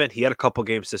relevant. He had a couple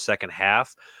games the second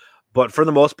half. But for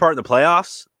the most part in the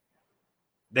playoffs,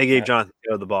 they gave Jonathan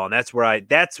Taylor the ball. And that's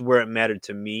where it mattered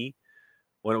to me.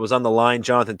 When it was on the line,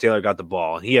 Jonathan Taylor got the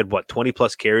ball. And he had,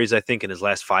 20-plus carries, I think, in his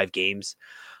last 5 games.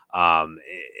 And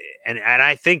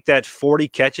I think that 40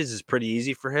 catches is pretty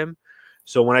easy for him.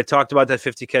 So when I talked about that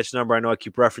 50-catch number, I know I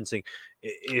keep referencing,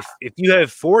 if you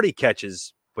have 40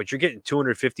 catches, but you're getting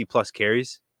 250-plus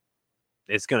carries,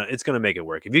 it's gonna make it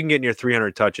work. If you can get near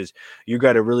 300 touches, you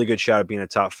got a really good shot at being a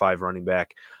top 5 running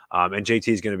back. And JT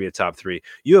is going to be a top 3.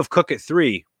 You have Cook at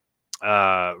 3,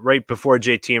 right before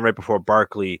JT and right before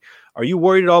Barkley. Are you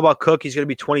worried at all about Cook? He's going to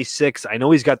be 26. I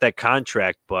know he's got that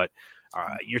contract, but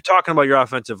you're talking about your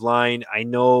offensive line. I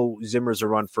know Zimmer's a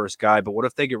run-first guy, but what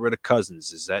if they get rid of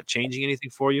Cousins? Is that changing anything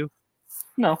for you?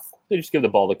 No, they just give the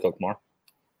ball to Cook more.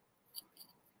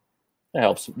 That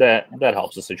helps. That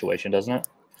helps the situation, doesn't it?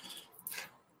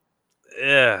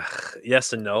 Yeah,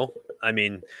 yes and no. I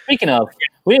mean, speaking of,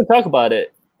 we didn't talk about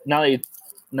it. Now that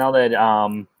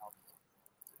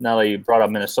you brought up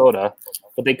Minnesota,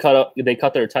 but they cut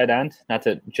their tight end. Not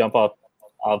to jump off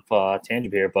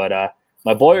tangent here, but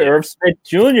my boy Irv Smith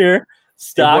Jr.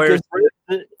 stock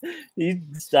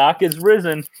is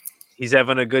risen. He's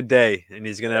having a good day, and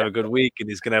he's gonna have a good week, and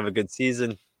he's gonna have a good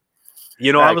season.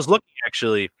 I was looking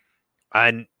actually,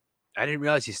 and I didn't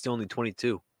realize he's still only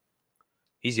 22.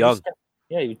 He's young.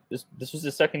 This was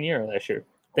his second year last year.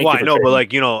 I know,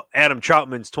 but Adam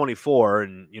Troutman's 24,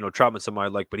 and Troutman's somebody I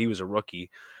like, but he was a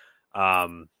rookie.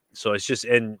 So it's just,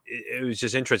 and it was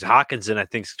just interesting. Hawkinson, I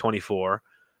think, is 24,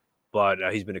 but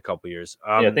he's been a couple years.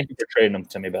 Thank you for trading him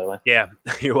to me, by the way. Yeah,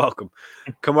 you're welcome.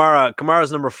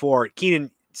 Kamara's number 4.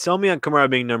 Keenan, sell me on Kamara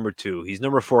being number 2. He's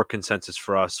number 4 consensus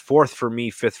for us. 4th for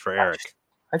me, 5th for Eric.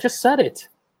 I just said it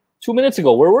 2 minutes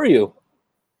ago. Where were you?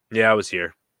 Yeah, I was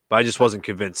here, but I just wasn't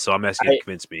convinced, so I'm asking you to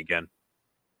convince me again.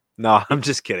 No, I'm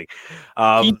just kidding.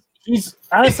 He's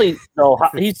honestly, no,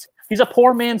 he's a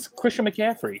poor man's Christian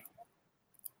McCaffrey.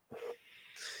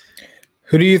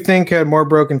 Who do you think had more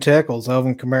broken tackles,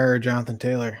 Alvin Kamara or Jonathan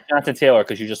Taylor? Jonathan Taylor,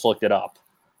 because you just looked it up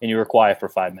and you were quiet for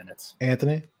 5 minutes.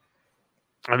 Anthony?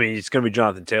 I mean, it's going to be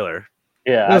Jonathan Taylor.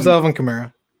 Yeah, it was Alvin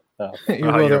Kamara. Oh.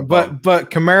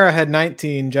 But Kamara had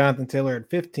 19, Jonathan Taylor had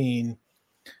 15.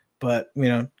 But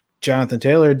Jonathan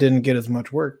Taylor didn't get as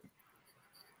much work.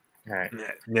 All right.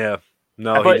 Yeah.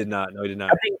 No, he did not. No, he did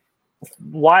not. I think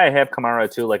why I have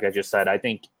Kamara too, like I just said, I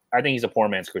think he's a poor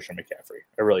man's Christian McCaffrey.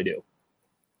 I really do.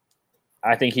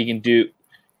 I think he can do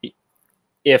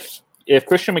if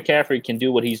Christian McCaffrey can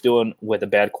do what he's doing with a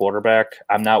bad quarterback,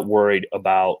 I'm not worried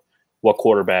about what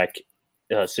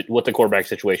the quarterback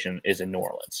situation is in New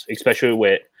Orleans, especially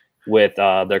with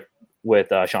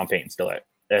Sean Payton still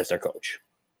as their coach.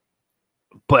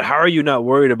 But how are you not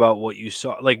worried about what you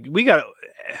saw? Like we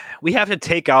have to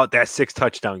take out that 6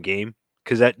 touchdown game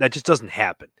because that just doesn't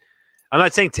happen. I'm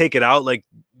not saying take it out, like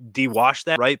de-wash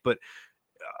that, right? But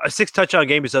a 6 touchdown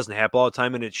game just doesn't happen all the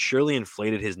time, and it surely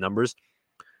inflated his numbers.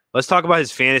 Let's talk about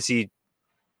his fantasy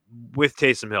with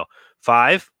Taysom Hill.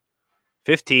 5,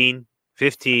 15,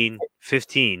 15,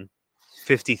 15,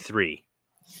 53.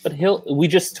 But Hill, we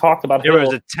just talked about Hill. There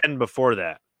was a 10 before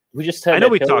that. We just said I know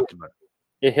we talked about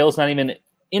it. Hill's not even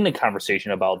in the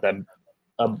conversation about them,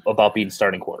 about being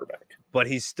starting quarterback. But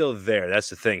he's still there. That's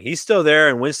the thing. He's still there,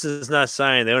 and Winston's not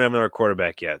signed. They don't have another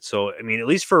quarterback yet. So, I mean, at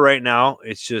least for right now,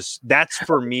 it's just that's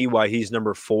for me why he's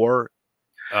number 4.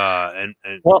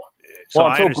 So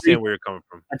I understand where you're coming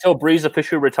from. Until Breeze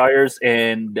officially retires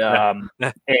and the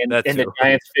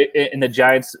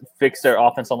Giants fix their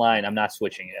offensive line, I'm not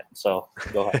switching it. So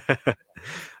go ahead.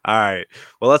 All right.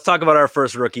 Well, let's talk about our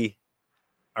first rookie.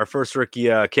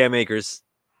 Cam Akers,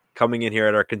 coming in here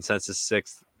at our consensus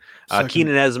 6th.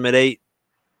 Keenan has him at 8.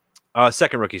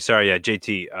 Second rookie. Sorry, yeah,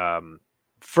 JT.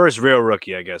 First real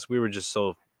rookie, I guess. We were just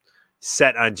so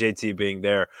set on JT being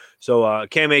there. So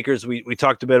Cam Akers, we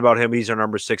talked a bit about him. He's our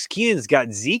number 6. Keenan's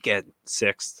got Zeke at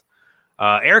 6th.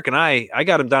 Eric and I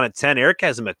got him down at 10. Eric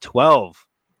has him at 12.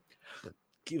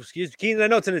 Excuse me, Keenan, I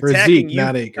know it's an attacking for Zeke, you.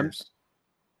 not Akers.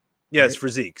 Yeah, it's for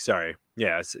Zeke. Sorry.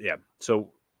 Yeah, yeah. So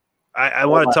I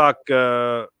want to talk.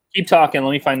 Keep talking.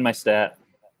 Let me find my stat.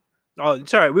 Oh,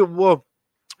 it's all right.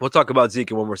 We'll talk about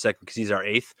Zeke in one more second because he's our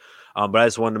 8th. But I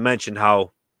just wanted to mention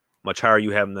how much higher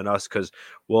you have him than us because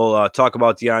we'll talk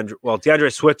about DeAndre. Well,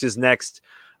 DeAndre Swift is next.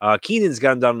 Keenan's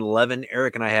got him down to 11.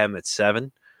 Eric and I have him at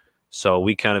 7. So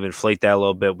we kind of inflate that a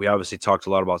little bit. We obviously talked a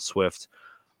lot about Swift.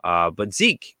 But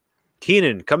Zeke,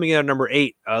 Keenan coming in at number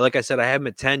 8. Like I said, I have him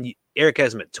at 10. Eric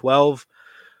has him at 12.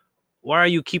 Why are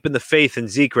you keeping the faith in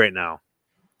Zeke right now?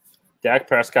 Dak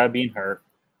Prescott being hurt.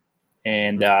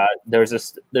 And there's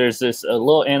this a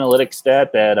little analytic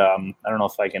stat that I don't know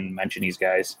if I can mention these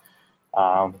guys,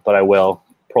 but I will.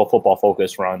 Pro Football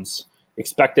Focus runs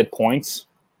expected points.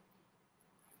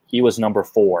 He was number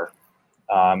 4.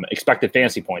 Expected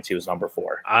fantasy points. He was number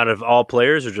 4 out of all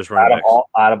players, or just running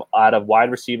backs? Out of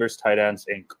wide receivers, tight ends,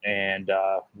 and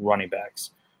running backs.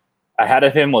 Ahead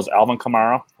of him was Alvin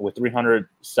Kamara with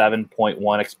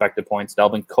 307.1 expected points.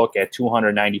 Dalvin Cook at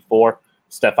 294.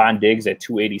 Stephon Diggs at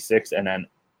 286, and then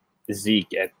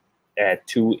Zeke at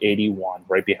 281,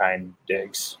 right behind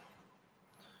Diggs.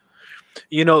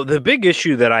 You know, the big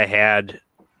issue that I had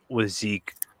with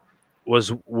Zeke was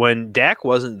when Dak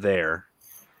wasn't there,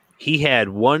 he had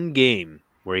one game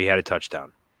where he had a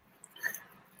touchdown.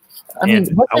 I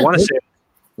want to say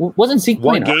wasn't Zeke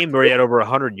one game where he had over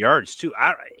 100 yards too.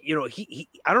 I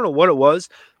don't know what it was,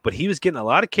 but he was getting a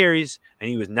lot of carries and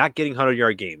he was not getting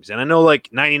 100-yard games. And I know like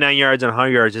 99 yards and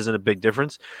 100 yards isn't a big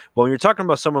difference, but when you're talking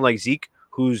about someone like Zeke,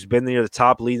 who's been near the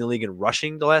top, leading the league in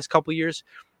rushing the last couple of years,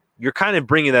 you're kind of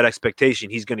bringing that expectation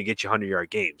he's going to get you 100-yard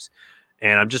games.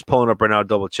 And I'm just pulling up right now to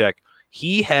double check.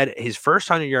 He had his first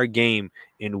 100-yard game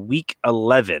in week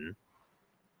 11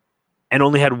 and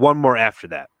only had one more after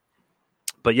that.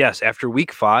 But yes, after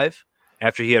week 5,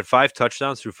 after he had 5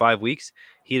 touchdowns through 5 weeks,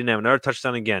 he didn't have another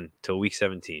touchdown again till week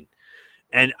 17.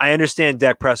 And I understand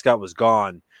Dak Prescott was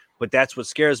gone, but that's what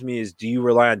scares me is, do you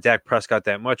rely on Dak Prescott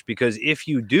that much? Because if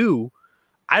you do,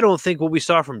 I don't think what we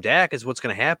saw from Dak is what's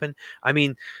going to happen. I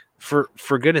mean, for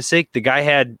goodness sake, the guy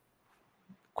had,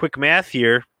 quick math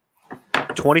here,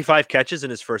 25 catches in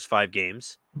his first 5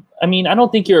 games. I mean, I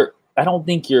don't think you're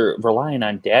relying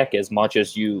on Dak as much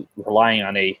as you relying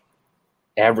on a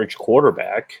average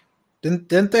quarterback.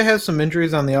 Didn't they have some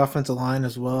injuries on the offensive line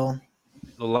as well?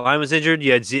 The line was injured.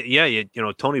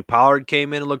 Tony Pollard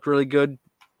came in and looked really good.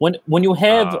 When you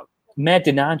have Matt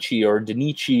Denacci or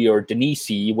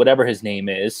Denisi, whatever his name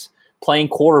is, playing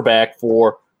quarterback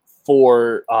for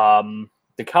the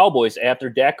Cowboys after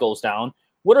Dak goes down,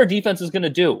 what are defenses going to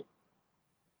do?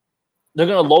 They're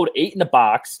going to load 8 in the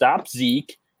box, stop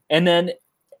Zeke, and then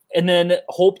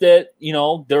hope that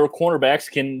their cornerbacks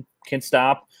can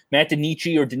stop Matt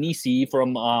Denacci or Denisi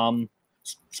from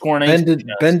scoring.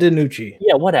 Ben DiNucci.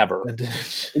 Yeah, whatever.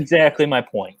 Exactly my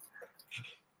point.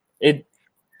 It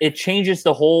changes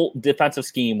the whole defensive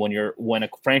scheme when a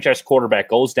franchise quarterback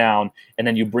goes down and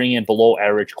then you bring in below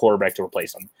average quarterback to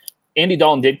replace him. Andy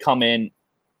Dalton did come in.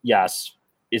 Yes.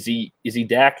 Is he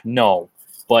Dak? No.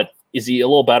 But is he a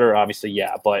little better? Obviously,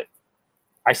 yeah. But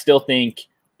I still think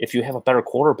if you have a better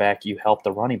quarterback, you help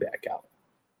the running back out.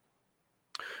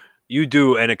 You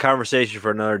do, and a conversation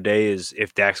for another day is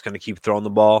if Dak's going to keep throwing the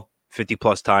ball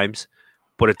 50-plus times.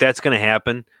 But if that's going to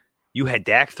happen, you had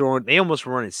Dak throwing – they almost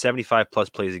were running 75-plus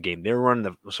plays a game. They were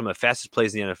running some of the fastest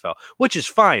plays in the NFL, which is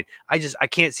fine. I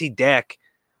can't see Dak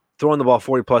throwing the ball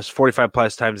 40-plus,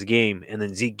 45-plus times a game and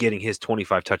then Zeke getting his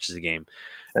 25 touches a game.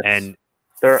 And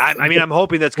I'm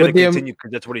hoping that's going to continue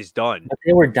because that's what he's done. But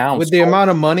they were down with the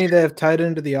amount of money they have tied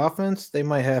into the offense. They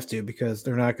might have to because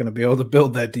they're not going to be able to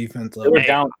build that defense up.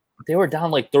 They were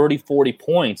down like 30, 40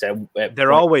 points.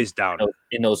 They're always down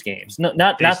in those games. No,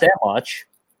 not that much.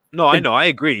 No, I know. I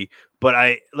agree. But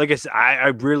I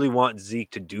really want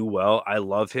Zeke to do well. I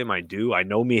love him. I do. I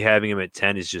know me having him at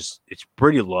 10 it's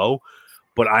pretty low.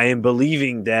 But I am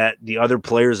believing that the other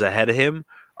players ahead of him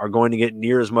are going to get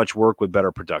near as much work with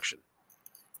better production.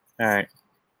 All right.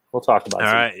 We'll talk about Zeke.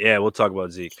 All right. Yeah, we'll talk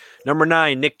about Zeke. Number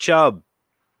 9, Nick Chubb.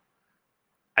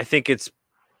 I think it's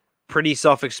pretty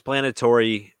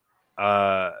self-explanatory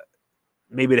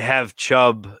maybe to have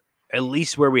Chubb at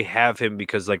least where we have him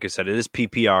because, like I said, it is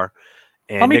PPR.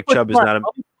 And Nick Chubb is not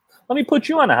Let me put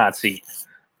you on a hot seat.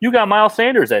 You got Miles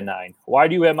Sanders at 9. Why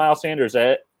do you have Miles Sanders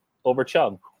over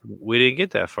Chubb? We didn't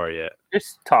get that far yet.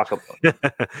 Just talk about it.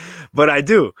 But I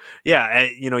do. Yeah,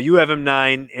 you have him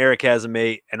 9, Eric has him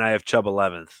 8, and I have Chubb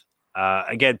 11th.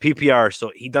 Again, PPR,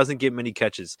 so he doesn't get many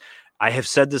catches. I have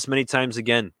said this many times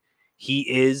again. He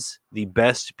is the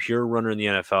best pure runner in the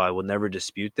NFL. I will never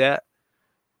dispute that.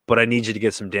 But I need you to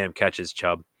get some damn catches,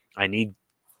 Chubb. I need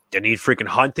freaking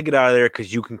Hunt to get out of there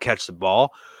because you can catch the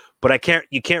ball. But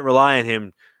you can't rely on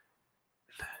him.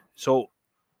 So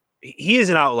he is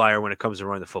an outlier when it comes to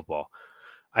running the football.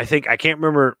 I can't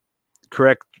remember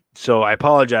correct, so I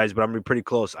apologize, but I'm going to be pretty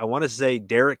close. I want to say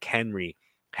Derrick Henry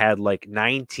had like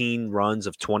 19 runs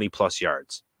of 20-plus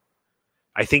yards.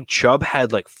 I think Chubb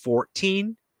had like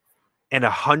 14 and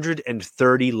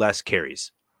 130 less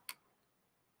carries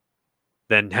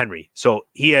than Henry. So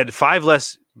he had 5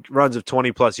 less runs of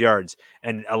 20-plus yards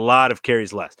and a lot of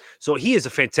carries less. So he is a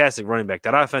fantastic running back.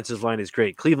 That offensive line is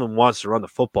great. Cleveland wants to run the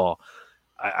football.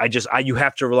 You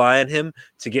have to rely on him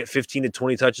to get 15 to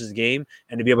 20 touches a game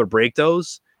and to be able to break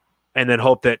those and then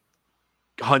hope that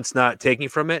Hunt's not taking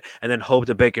from it and then hope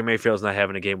that Baker Mayfield's not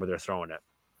having a game where they're throwing it.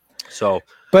 So,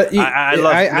 but I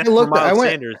want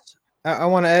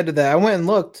to add to that. I went and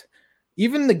looked.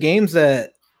 Even the games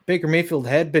that Baker Mayfield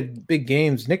had big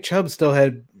games, Nick Chubb still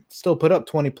put up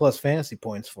 20-plus fantasy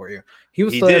points for you.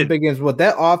 He had big games. But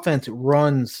that offense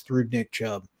runs through Nick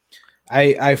Chubb.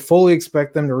 I fully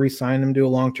expect them to re-sign him to a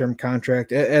long-term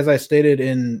contract. As I stated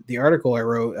in the article I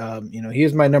wrote, he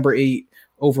is my number 8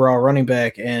 overall running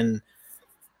back. And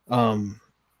but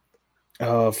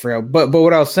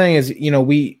what I was saying is,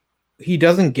 he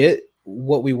doesn't get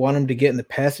what we want him to get in the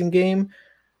passing game,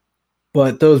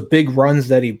 but those big runs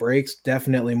that he breaks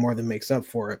definitely more than makes up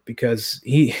for it because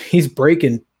he's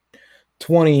breaking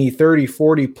 20, 30,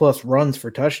 40 plus runs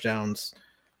for touchdowns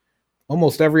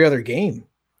almost every other game.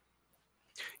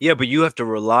 Yeah, but you have to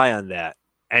rely on that.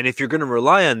 And if you're going to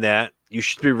rely on that, you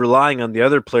should be relying on the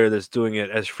other player that's doing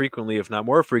it as frequently, if not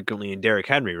more frequently, in Derrick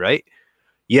Henry, right?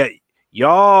 Yet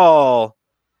y'all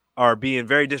are being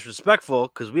very disrespectful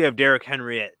because we have Derrick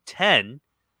Henry at 10.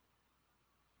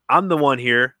 I'm the one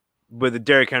here with the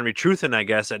Derrick Henry Truthin, I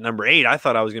guess, at number 8. I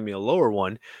thought I was going to be a lower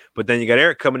one. But then you got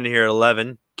Eric coming in here at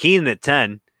 11, Keenan at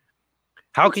 10.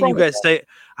 How can you guys say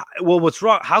 – well, what's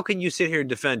wrong? How can you sit here and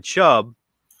defend Chubb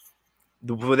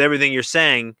with everything you're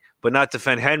saying, but not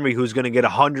defend Henry, who's going to get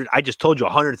 100. I just told you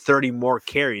 130 more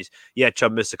carries. Yeah,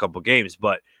 Chubb missed a couple games,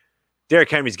 but Derrick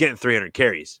Henry's getting 300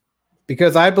 carries.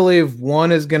 Because I believe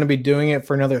one is going to be doing it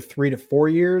for another 3 to 4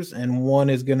 years, and one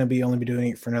is going to be only be doing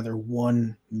it for another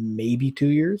 1, maybe 2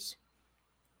 years.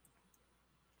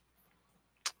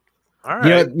 All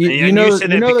right.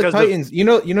 The Titans.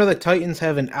 The Titans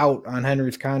have an out on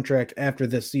Henry's contract after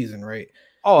this season, right?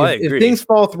 Oh, I agree. If things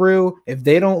fall through, if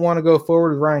they don't want to go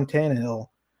forward with Ryan Tannehill,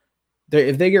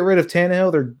 if they get rid of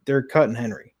Tannehill, they're cutting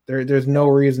Henry. There's no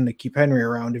reason to keep Henry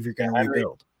around if you're going to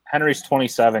rebuild. Henry's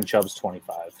 27, Chubb's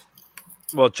 25.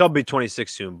 Well, Chubb will be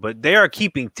 26 soon, but they are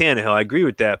keeping Tannehill. I agree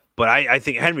with that, but I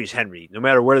think Henry's Henry. No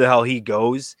matter where the hell he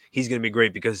goes, he's going to be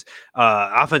great because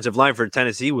offensive line for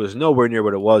Tennessee was nowhere near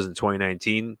what it was in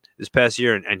 2019 this past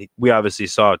year, and we obviously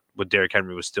saw what Derrick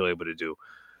Henry was still able to do.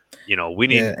 We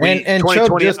need and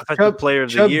 2020 offensive player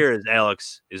of the year, as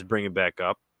Alex is bringing back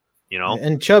up.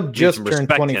 And Chubb just turned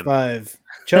 25.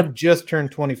 Chubb just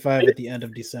turned 25 at the end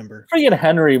of December. Forget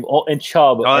Henry and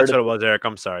Chubb. Oh, that's what it was, Eric.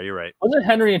 I'm sorry. You're right. Wasn't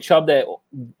Henry and Chubb that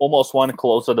almost won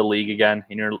close of the league again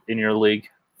in your league?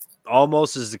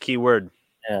 Almost is the key word.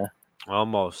 Yeah.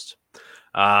 Almost.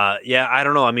 Yeah, I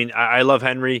don't know. I mean, I love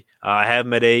Henry. I have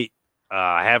him at 8.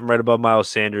 I have him right above Miles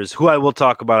Sanders, who I will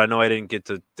talk about. I know I didn't get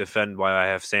to defend why I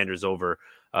have Sanders over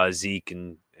Zeke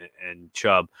and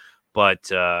Chubb. But,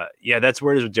 that's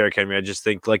where it is with Derrick Henry. I just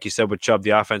think, like you said, with Chubb,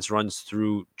 the offense runs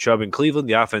through Chubb in Cleveland.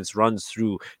 The offense runs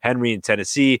through Henry in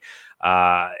Tennessee.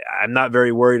 I'm not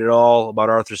very worried at all about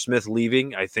Arthur Smith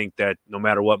leaving. I think that no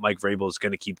matter what, Mike Vrabel is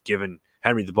going to keep giving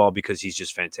Henry the ball because he's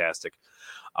just fantastic.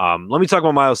 Let me talk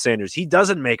about Miles Sanders. He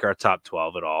doesn't make our top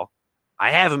 12 at all.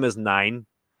 I have him as 9.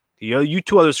 You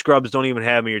two other scrubs don't even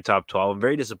have him in your top 12. I'm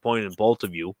very disappointed in both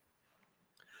of you.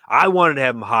 I wanted to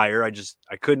have him higher.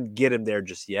 I couldn't get him there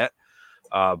just yet.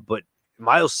 But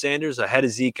Miles Sanders ahead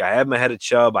of Zeke. I have him ahead of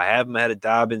Chubb. I have him ahead of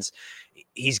Dobbins.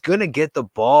 He's going to get the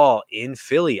ball in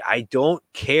Philly. I don't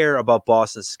care about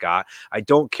Boston Scott. I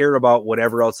don't care about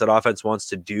whatever else that offense wants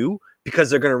to do because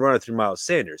they're going to run it through Miles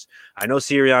Sanders. I know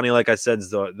Sirianni, like I said, is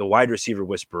the wide receiver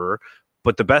whisperer,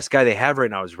 but the best guy they have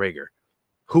right now is Rager,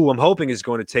 who I'm hoping is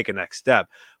going to take a next step.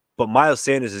 But Miles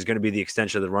Sanders is going to be the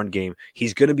extension of the run game.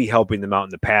 He's going to be helping them out in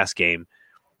the pass game.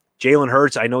 Jalen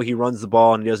Hurts, I know he runs the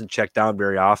ball and he doesn't check down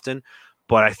very often,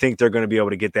 but I think they're going to be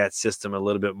able to get that system a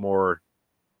little bit more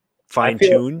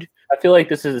fine-tuned. I feel like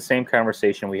this is the same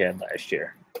conversation we had last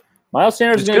year. Miles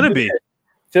Sanders is going to be. This.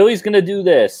 Philly's going to do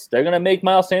this. They're going to make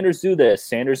Miles Sanders do this.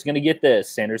 Sanders is going to get this.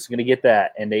 Sanders is going to get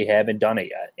that, and they haven't done it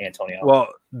yet, Antonio. Well,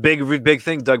 big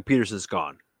thing, Doug Peterson's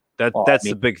gone. That's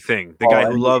the big thing. The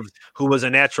guy who was a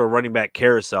natural running back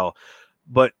carousel.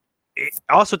 But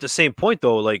also at the same point,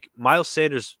 though, like Miles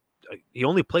Sanders, he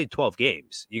only played 12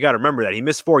 games. You got to remember that. He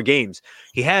missed 4 games.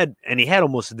 He had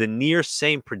almost the near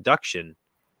same production.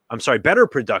 Better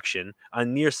production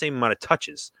on near same amount of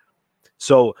touches.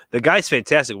 So the guy's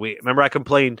fantastic. I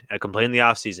complained in the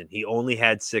offseason. He only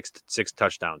had six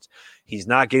touchdowns. He's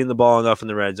not getting the ball enough in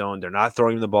the red zone. They're not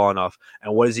throwing him the ball enough.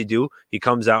 And what does he do? He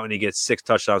comes out and he gets 6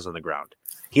 touchdowns on the ground.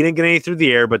 He didn't get any through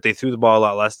the air, but they threw the ball a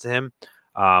lot less to him.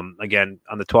 Again,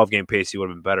 on the 12-game pace, he would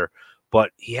have been better. But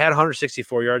he had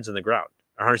 164 yards on the ground,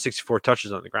 164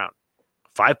 touches on the ground,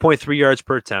 5.3 yards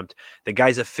per attempt. The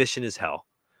guy's efficient as hell.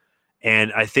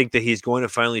 And I think that he's going to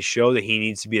finally show that he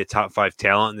needs to be a top 5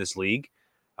 talent in this league.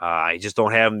 I just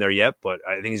don't have him there yet, but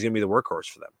I think he's going to be the workhorse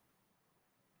for them.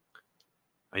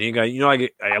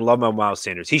 And I love my Miles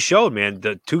Sanders. He showed, man,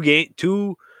 the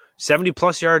 2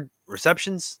 70-plus yard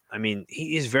receptions. I mean,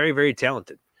 he is very, very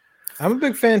talented. I'm a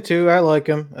big fan too. I like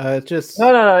him. It's just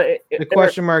the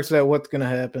question marks at what's going to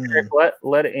happen.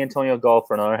 Let Antonio go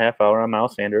for another half hour on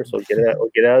Miles Sanders. So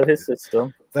we'll get out of his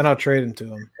system. Then I'll trade him to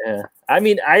him. Yeah, I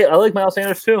mean, I like Miles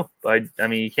Sanders too. But I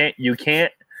mean, you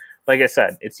can't. Like I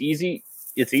said, it's easy.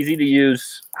 It's easy to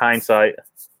use hindsight,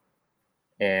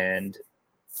 and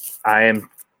I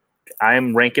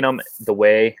am ranking them the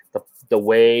way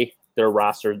their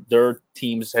roster, their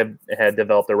teams have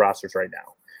developed their rosters right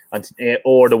now.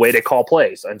 Or the way they call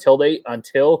plays until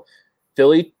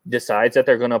Philly decides that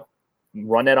they're going to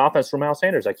run that offense from Miles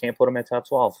Sanders. I can't put them at top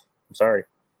 12. I'm sorry.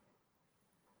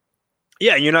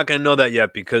 Yeah, you're not going to know that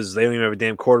yet because they don't even have a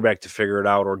damn quarterback to figure it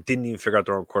out, or didn't even figure out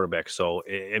their own quarterback. So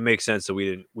it makes sense that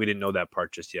we didn't know that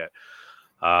part just yet.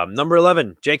 Number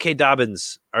 11, J.K.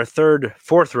 Dobbins, our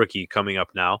fourth rookie coming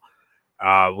up now.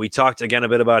 We talked again a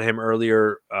bit about him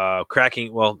earlier, our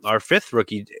 5th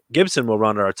rookie, Gibson, will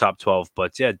run our top 12.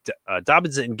 But yeah,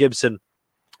 Dobbins and Gibson,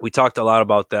 we talked a lot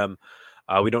about them.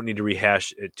 We don't need to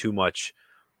rehash it too much.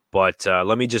 But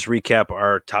let me just recap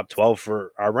our top 12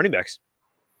 for our running backs.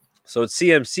 So it's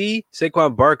CMC,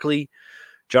 Saquon Barkley,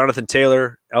 Jonathan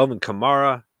Taylor, Alvin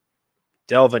Kamara,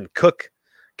 Delvin Cook,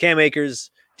 Cam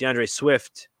Akers, DeAndre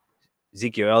Swift,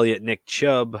 Ezekiel Elliott, Nick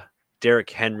Chubb,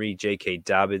 Derrick Henry, J.K.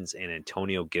 Dobbins, and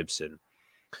Antonio Gibson.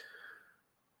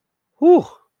 Whew.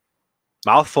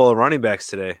 Mouthful of running backs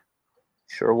today.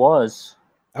 Sure was.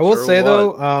 I will say,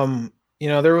 though,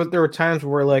 there were times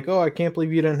where we're like, oh, I can't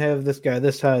believe you didn't have this guy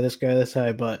this high, this guy this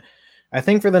high. But I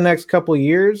think for the next couple of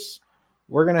years,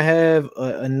 we're going to have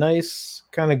a nice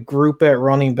kind of group at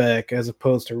running back as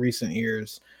opposed to recent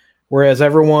years. Whereas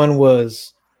everyone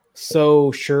was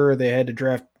so sure they had to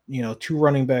draft, 2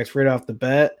 running backs right off the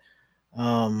bat.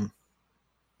 I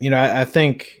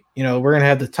think, we're going to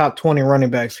have the top 20 running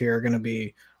backs here are going to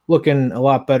be looking a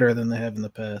lot better than they have in the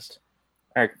past.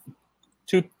 All right.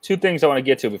 Two things I want to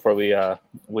get to before we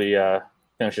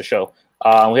finish the show.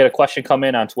 We had a question come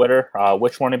in on Twitter.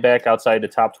 Which running back outside the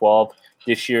top 12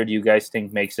 this year do you guys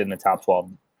think makes it in the top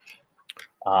 12?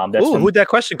 Who'd that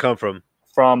question come from?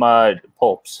 From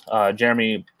Popes,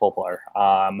 Jeremy Poplar.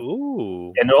 And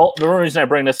the only reason I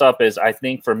bring this up is I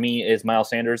think for me is Miles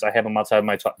Sanders. I have him outside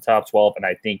my top 12, and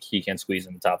I think he can squeeze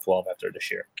in the top 12 after this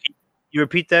year. You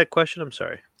repeat that question? I'm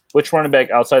sorry. Which running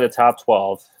back outside the top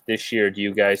 12 this year do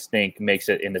you guys think makes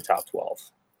it in the top 12?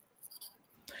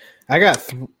 I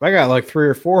got like 3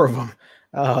 or 4 of them.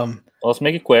 Let's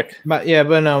make it quick. But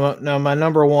no, my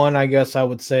number one, I guess I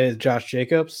would say, is Josh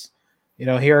Jacobs. He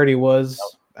already was.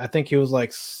 I think he was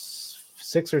like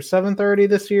 6 or 730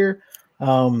 this year.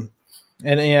 And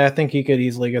I think he could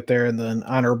easily get there. And then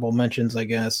honorable mentions, I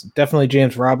guess, definitely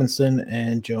James Robinson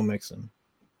and Joe Mixon.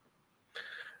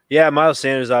 Yeah, Miles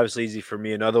Sanders obviously easy for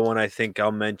me. Another one I think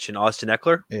I'll mention, Austin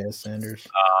Eckler. Yeah, Sanders.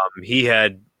 He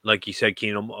had, like you said,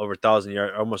 Keenum, over 1,000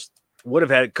 yards, almost could have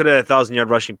had a 1,000-yard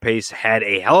rushing pace, had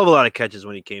a hell of a lot of catches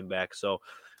when he came back. So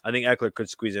I think Eckler could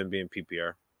squeeze in being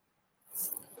PPR.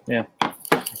 Yeah.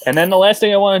 And then the last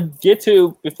thing I want to get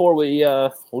to before we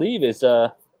leave is,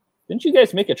 didn't you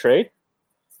guys make a trade?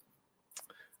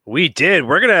 We did.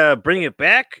 We're going to bring it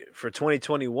back for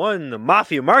 2021, the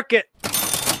Mafia Market.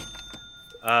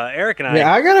 Eric and I.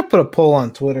 Yeah, I got to put a poll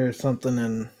on Twitter or something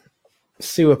and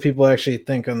see what people actually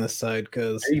think on this side,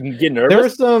 because you get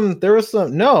nervous. There was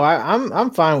some. No,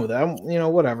 I'm fine with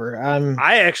it. Whatever.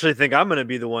 I actually think I'm going to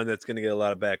be the one that's going to get a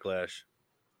lot of backlash.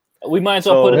 We might as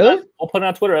well we'll put it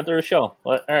on Twitter after the show.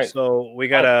 All right. So we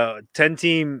got a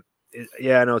 10-team.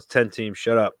 Yeah, I know it's 10-team.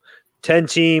 Shut up.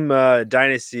 10-team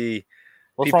Dynasty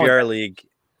PPR league.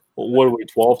 What are we,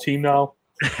 12-team now?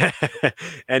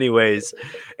 Anyways,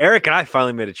 Eric and I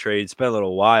finally made a trade. It's been a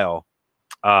little while.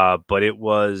 But it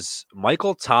was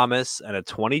Michael Thomas and a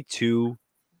 22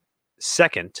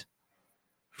 second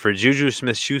for Juju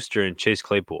Smith-Schuster and Chase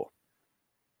Claypool.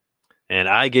 And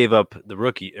I gave up the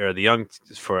rookie or the young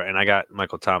and I got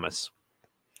Michael Thomas.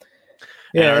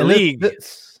 Yeah, and our league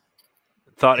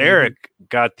thought Eric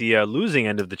got the losing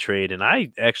end of the trade, and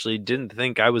I actually didn't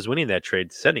think I was winning that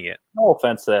trade, sending it. No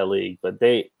offense to that league, but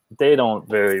they don't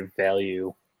very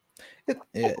value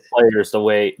players the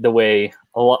way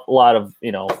a lot of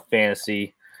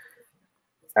fantasy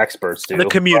experts do. The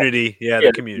community,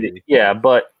 the community. Yeah,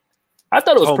 but I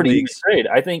thought it was pretty easy trade.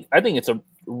 I think it's a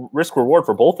risk reward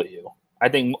for both of you. I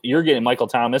think you're getting Michael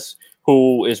Thomas,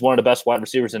 who is one of the best wide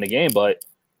receivers in the game, but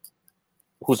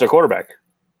who's their quarterback?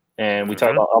 And we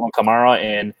talked about Alvin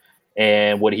Kamara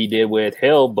and what he did with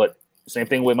Hill, but same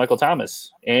thing with Michael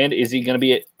Thomas. And is he going to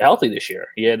be healthy this year?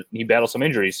 He battled some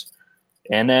injuries.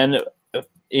 And then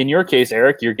in your case,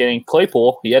 Eric, you're getting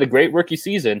Claypool. He had a great rookie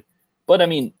season, but I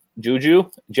mean, Juju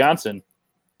Johnson.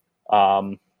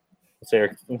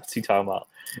 What's he talking about?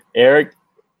 Eric,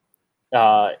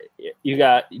 you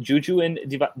got Juju and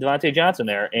Devontae Johnson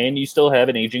there, and you still have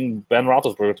an aging Ben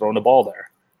Roethlisberger throwing the ball there.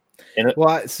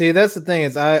 Well, see, that's the thing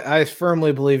is I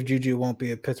firmly believe Juju won't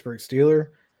be a Pittsburgh Steeler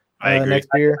next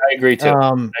year. I agree too.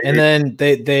 And then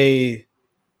they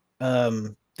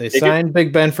signed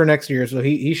Big Ben for next year, so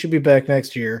he should be back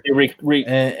next year.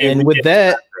 And with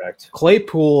that,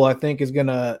 Claypool, I think, is going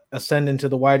to ascend into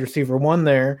the wide receiver one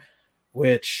there,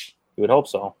 which you would hope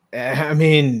so. I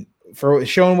mean, for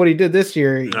showing what he did this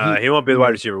year, he won't be the wide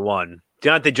receiver one.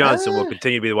 Deontay Johnson will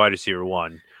continue to be the wide receiver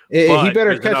one. He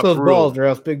better catch those balls, or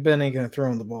else Big Ben ain't going to throw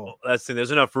him the ball. That's the thing.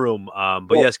 There's enough room.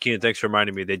 But yes, Keenan, thanks for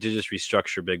reminding me. They did just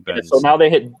restructure Big Ben. So now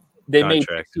they made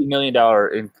 $16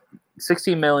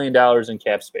 million in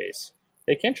cap space.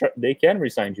 They can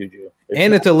resign Juju.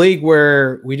 It's a league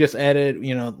where we just added,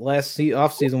 last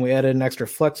offseason we added an extra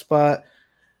flex spot.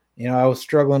 I was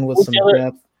struggling with some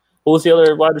depth. Who was the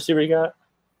other wide receiver you got?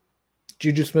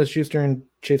 Juju Smith-Schuster and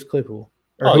Chase Claypool.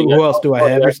 Or who else do I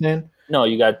have? You're saying? No,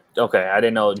 you got okay. I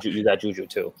didn't know you got Juju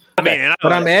too. Okay.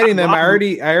 But I'm adding them. I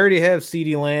already have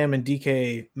CeeDee Lamb and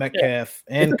DK Metcalf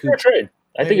and Cooper. Trade.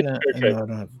 I think it's a fair trade. I don't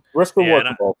have risk reward.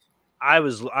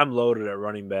 I'm loaded at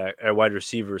running back at wide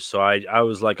receiver, so I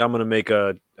was like, I'm gonna make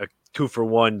a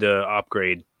 2-for-1 to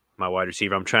upgrade my wide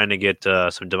receiver. I'm trying to get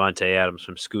some Devontae Adams,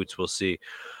 some Scoots. We'll see.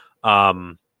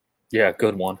 Yeah,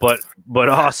 good one. But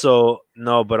also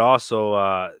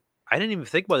I didn't even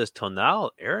think about this till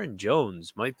now. Aaron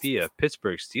Jones might be a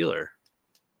Pittsburgh Steeler.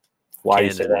 Why do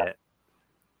you say that?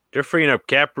 They're freeing up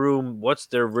cap room. What's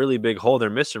their really big hole they're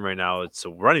missing right now? It's a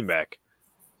running back.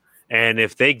 And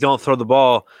if they don't throw the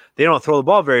ball,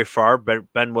 very far.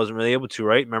 Ben wasn't really able to,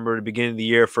 right? Remember at the beginning of the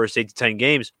year, first 8 to 10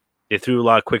 games, they threw a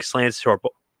lot of quick slants, short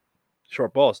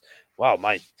balls. Wow,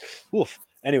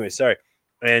 Anyway, sorry.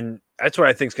 And that's what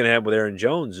I think is going to happen with Aaron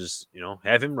Jones is,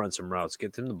 have him run some routes,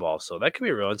 get him the ball. So that could be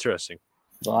real interesting.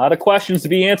 A lot of questions to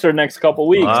be answered next couple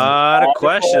weeks. A lot of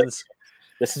questions.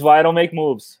 This is why I don't make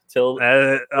moves.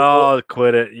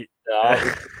 Quit it.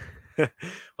 Well,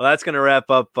 that's going to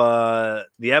wrap up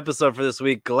the episode for this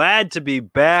week. Glad to be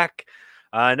back.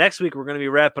 Next week, we're going to be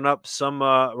wrapping up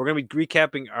we're going to be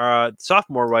recapping our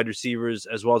sophomore wide receivers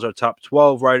as well as our top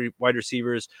 12 wide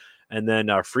receivers, And then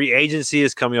our free agency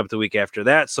is coming up the week after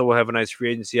that. So we'll have a nice free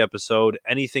agency episode.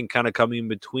 Anything kind of coming in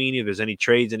between. If there's any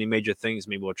trades, any major things,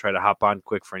 maybe we'll try to hop on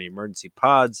quick for any emergency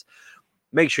pods.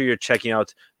 Make sure you're checking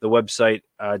out the website,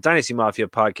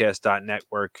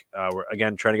 dynastymafiapodcast.network. We're,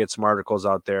 again, trying to get some articles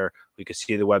out there. We can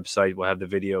see the website. We'll have the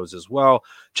videos as well.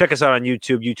 Check us out on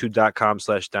YouTube,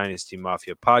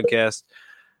 youtube.com/dynastymafiapodcast.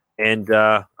 And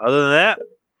other than that,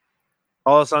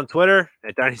 follow us on Twitter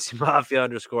at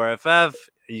dynastymafia_FF.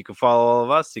 You can follow all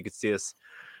of us. You can see us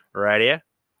right here.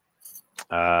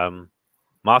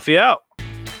 Mafia out.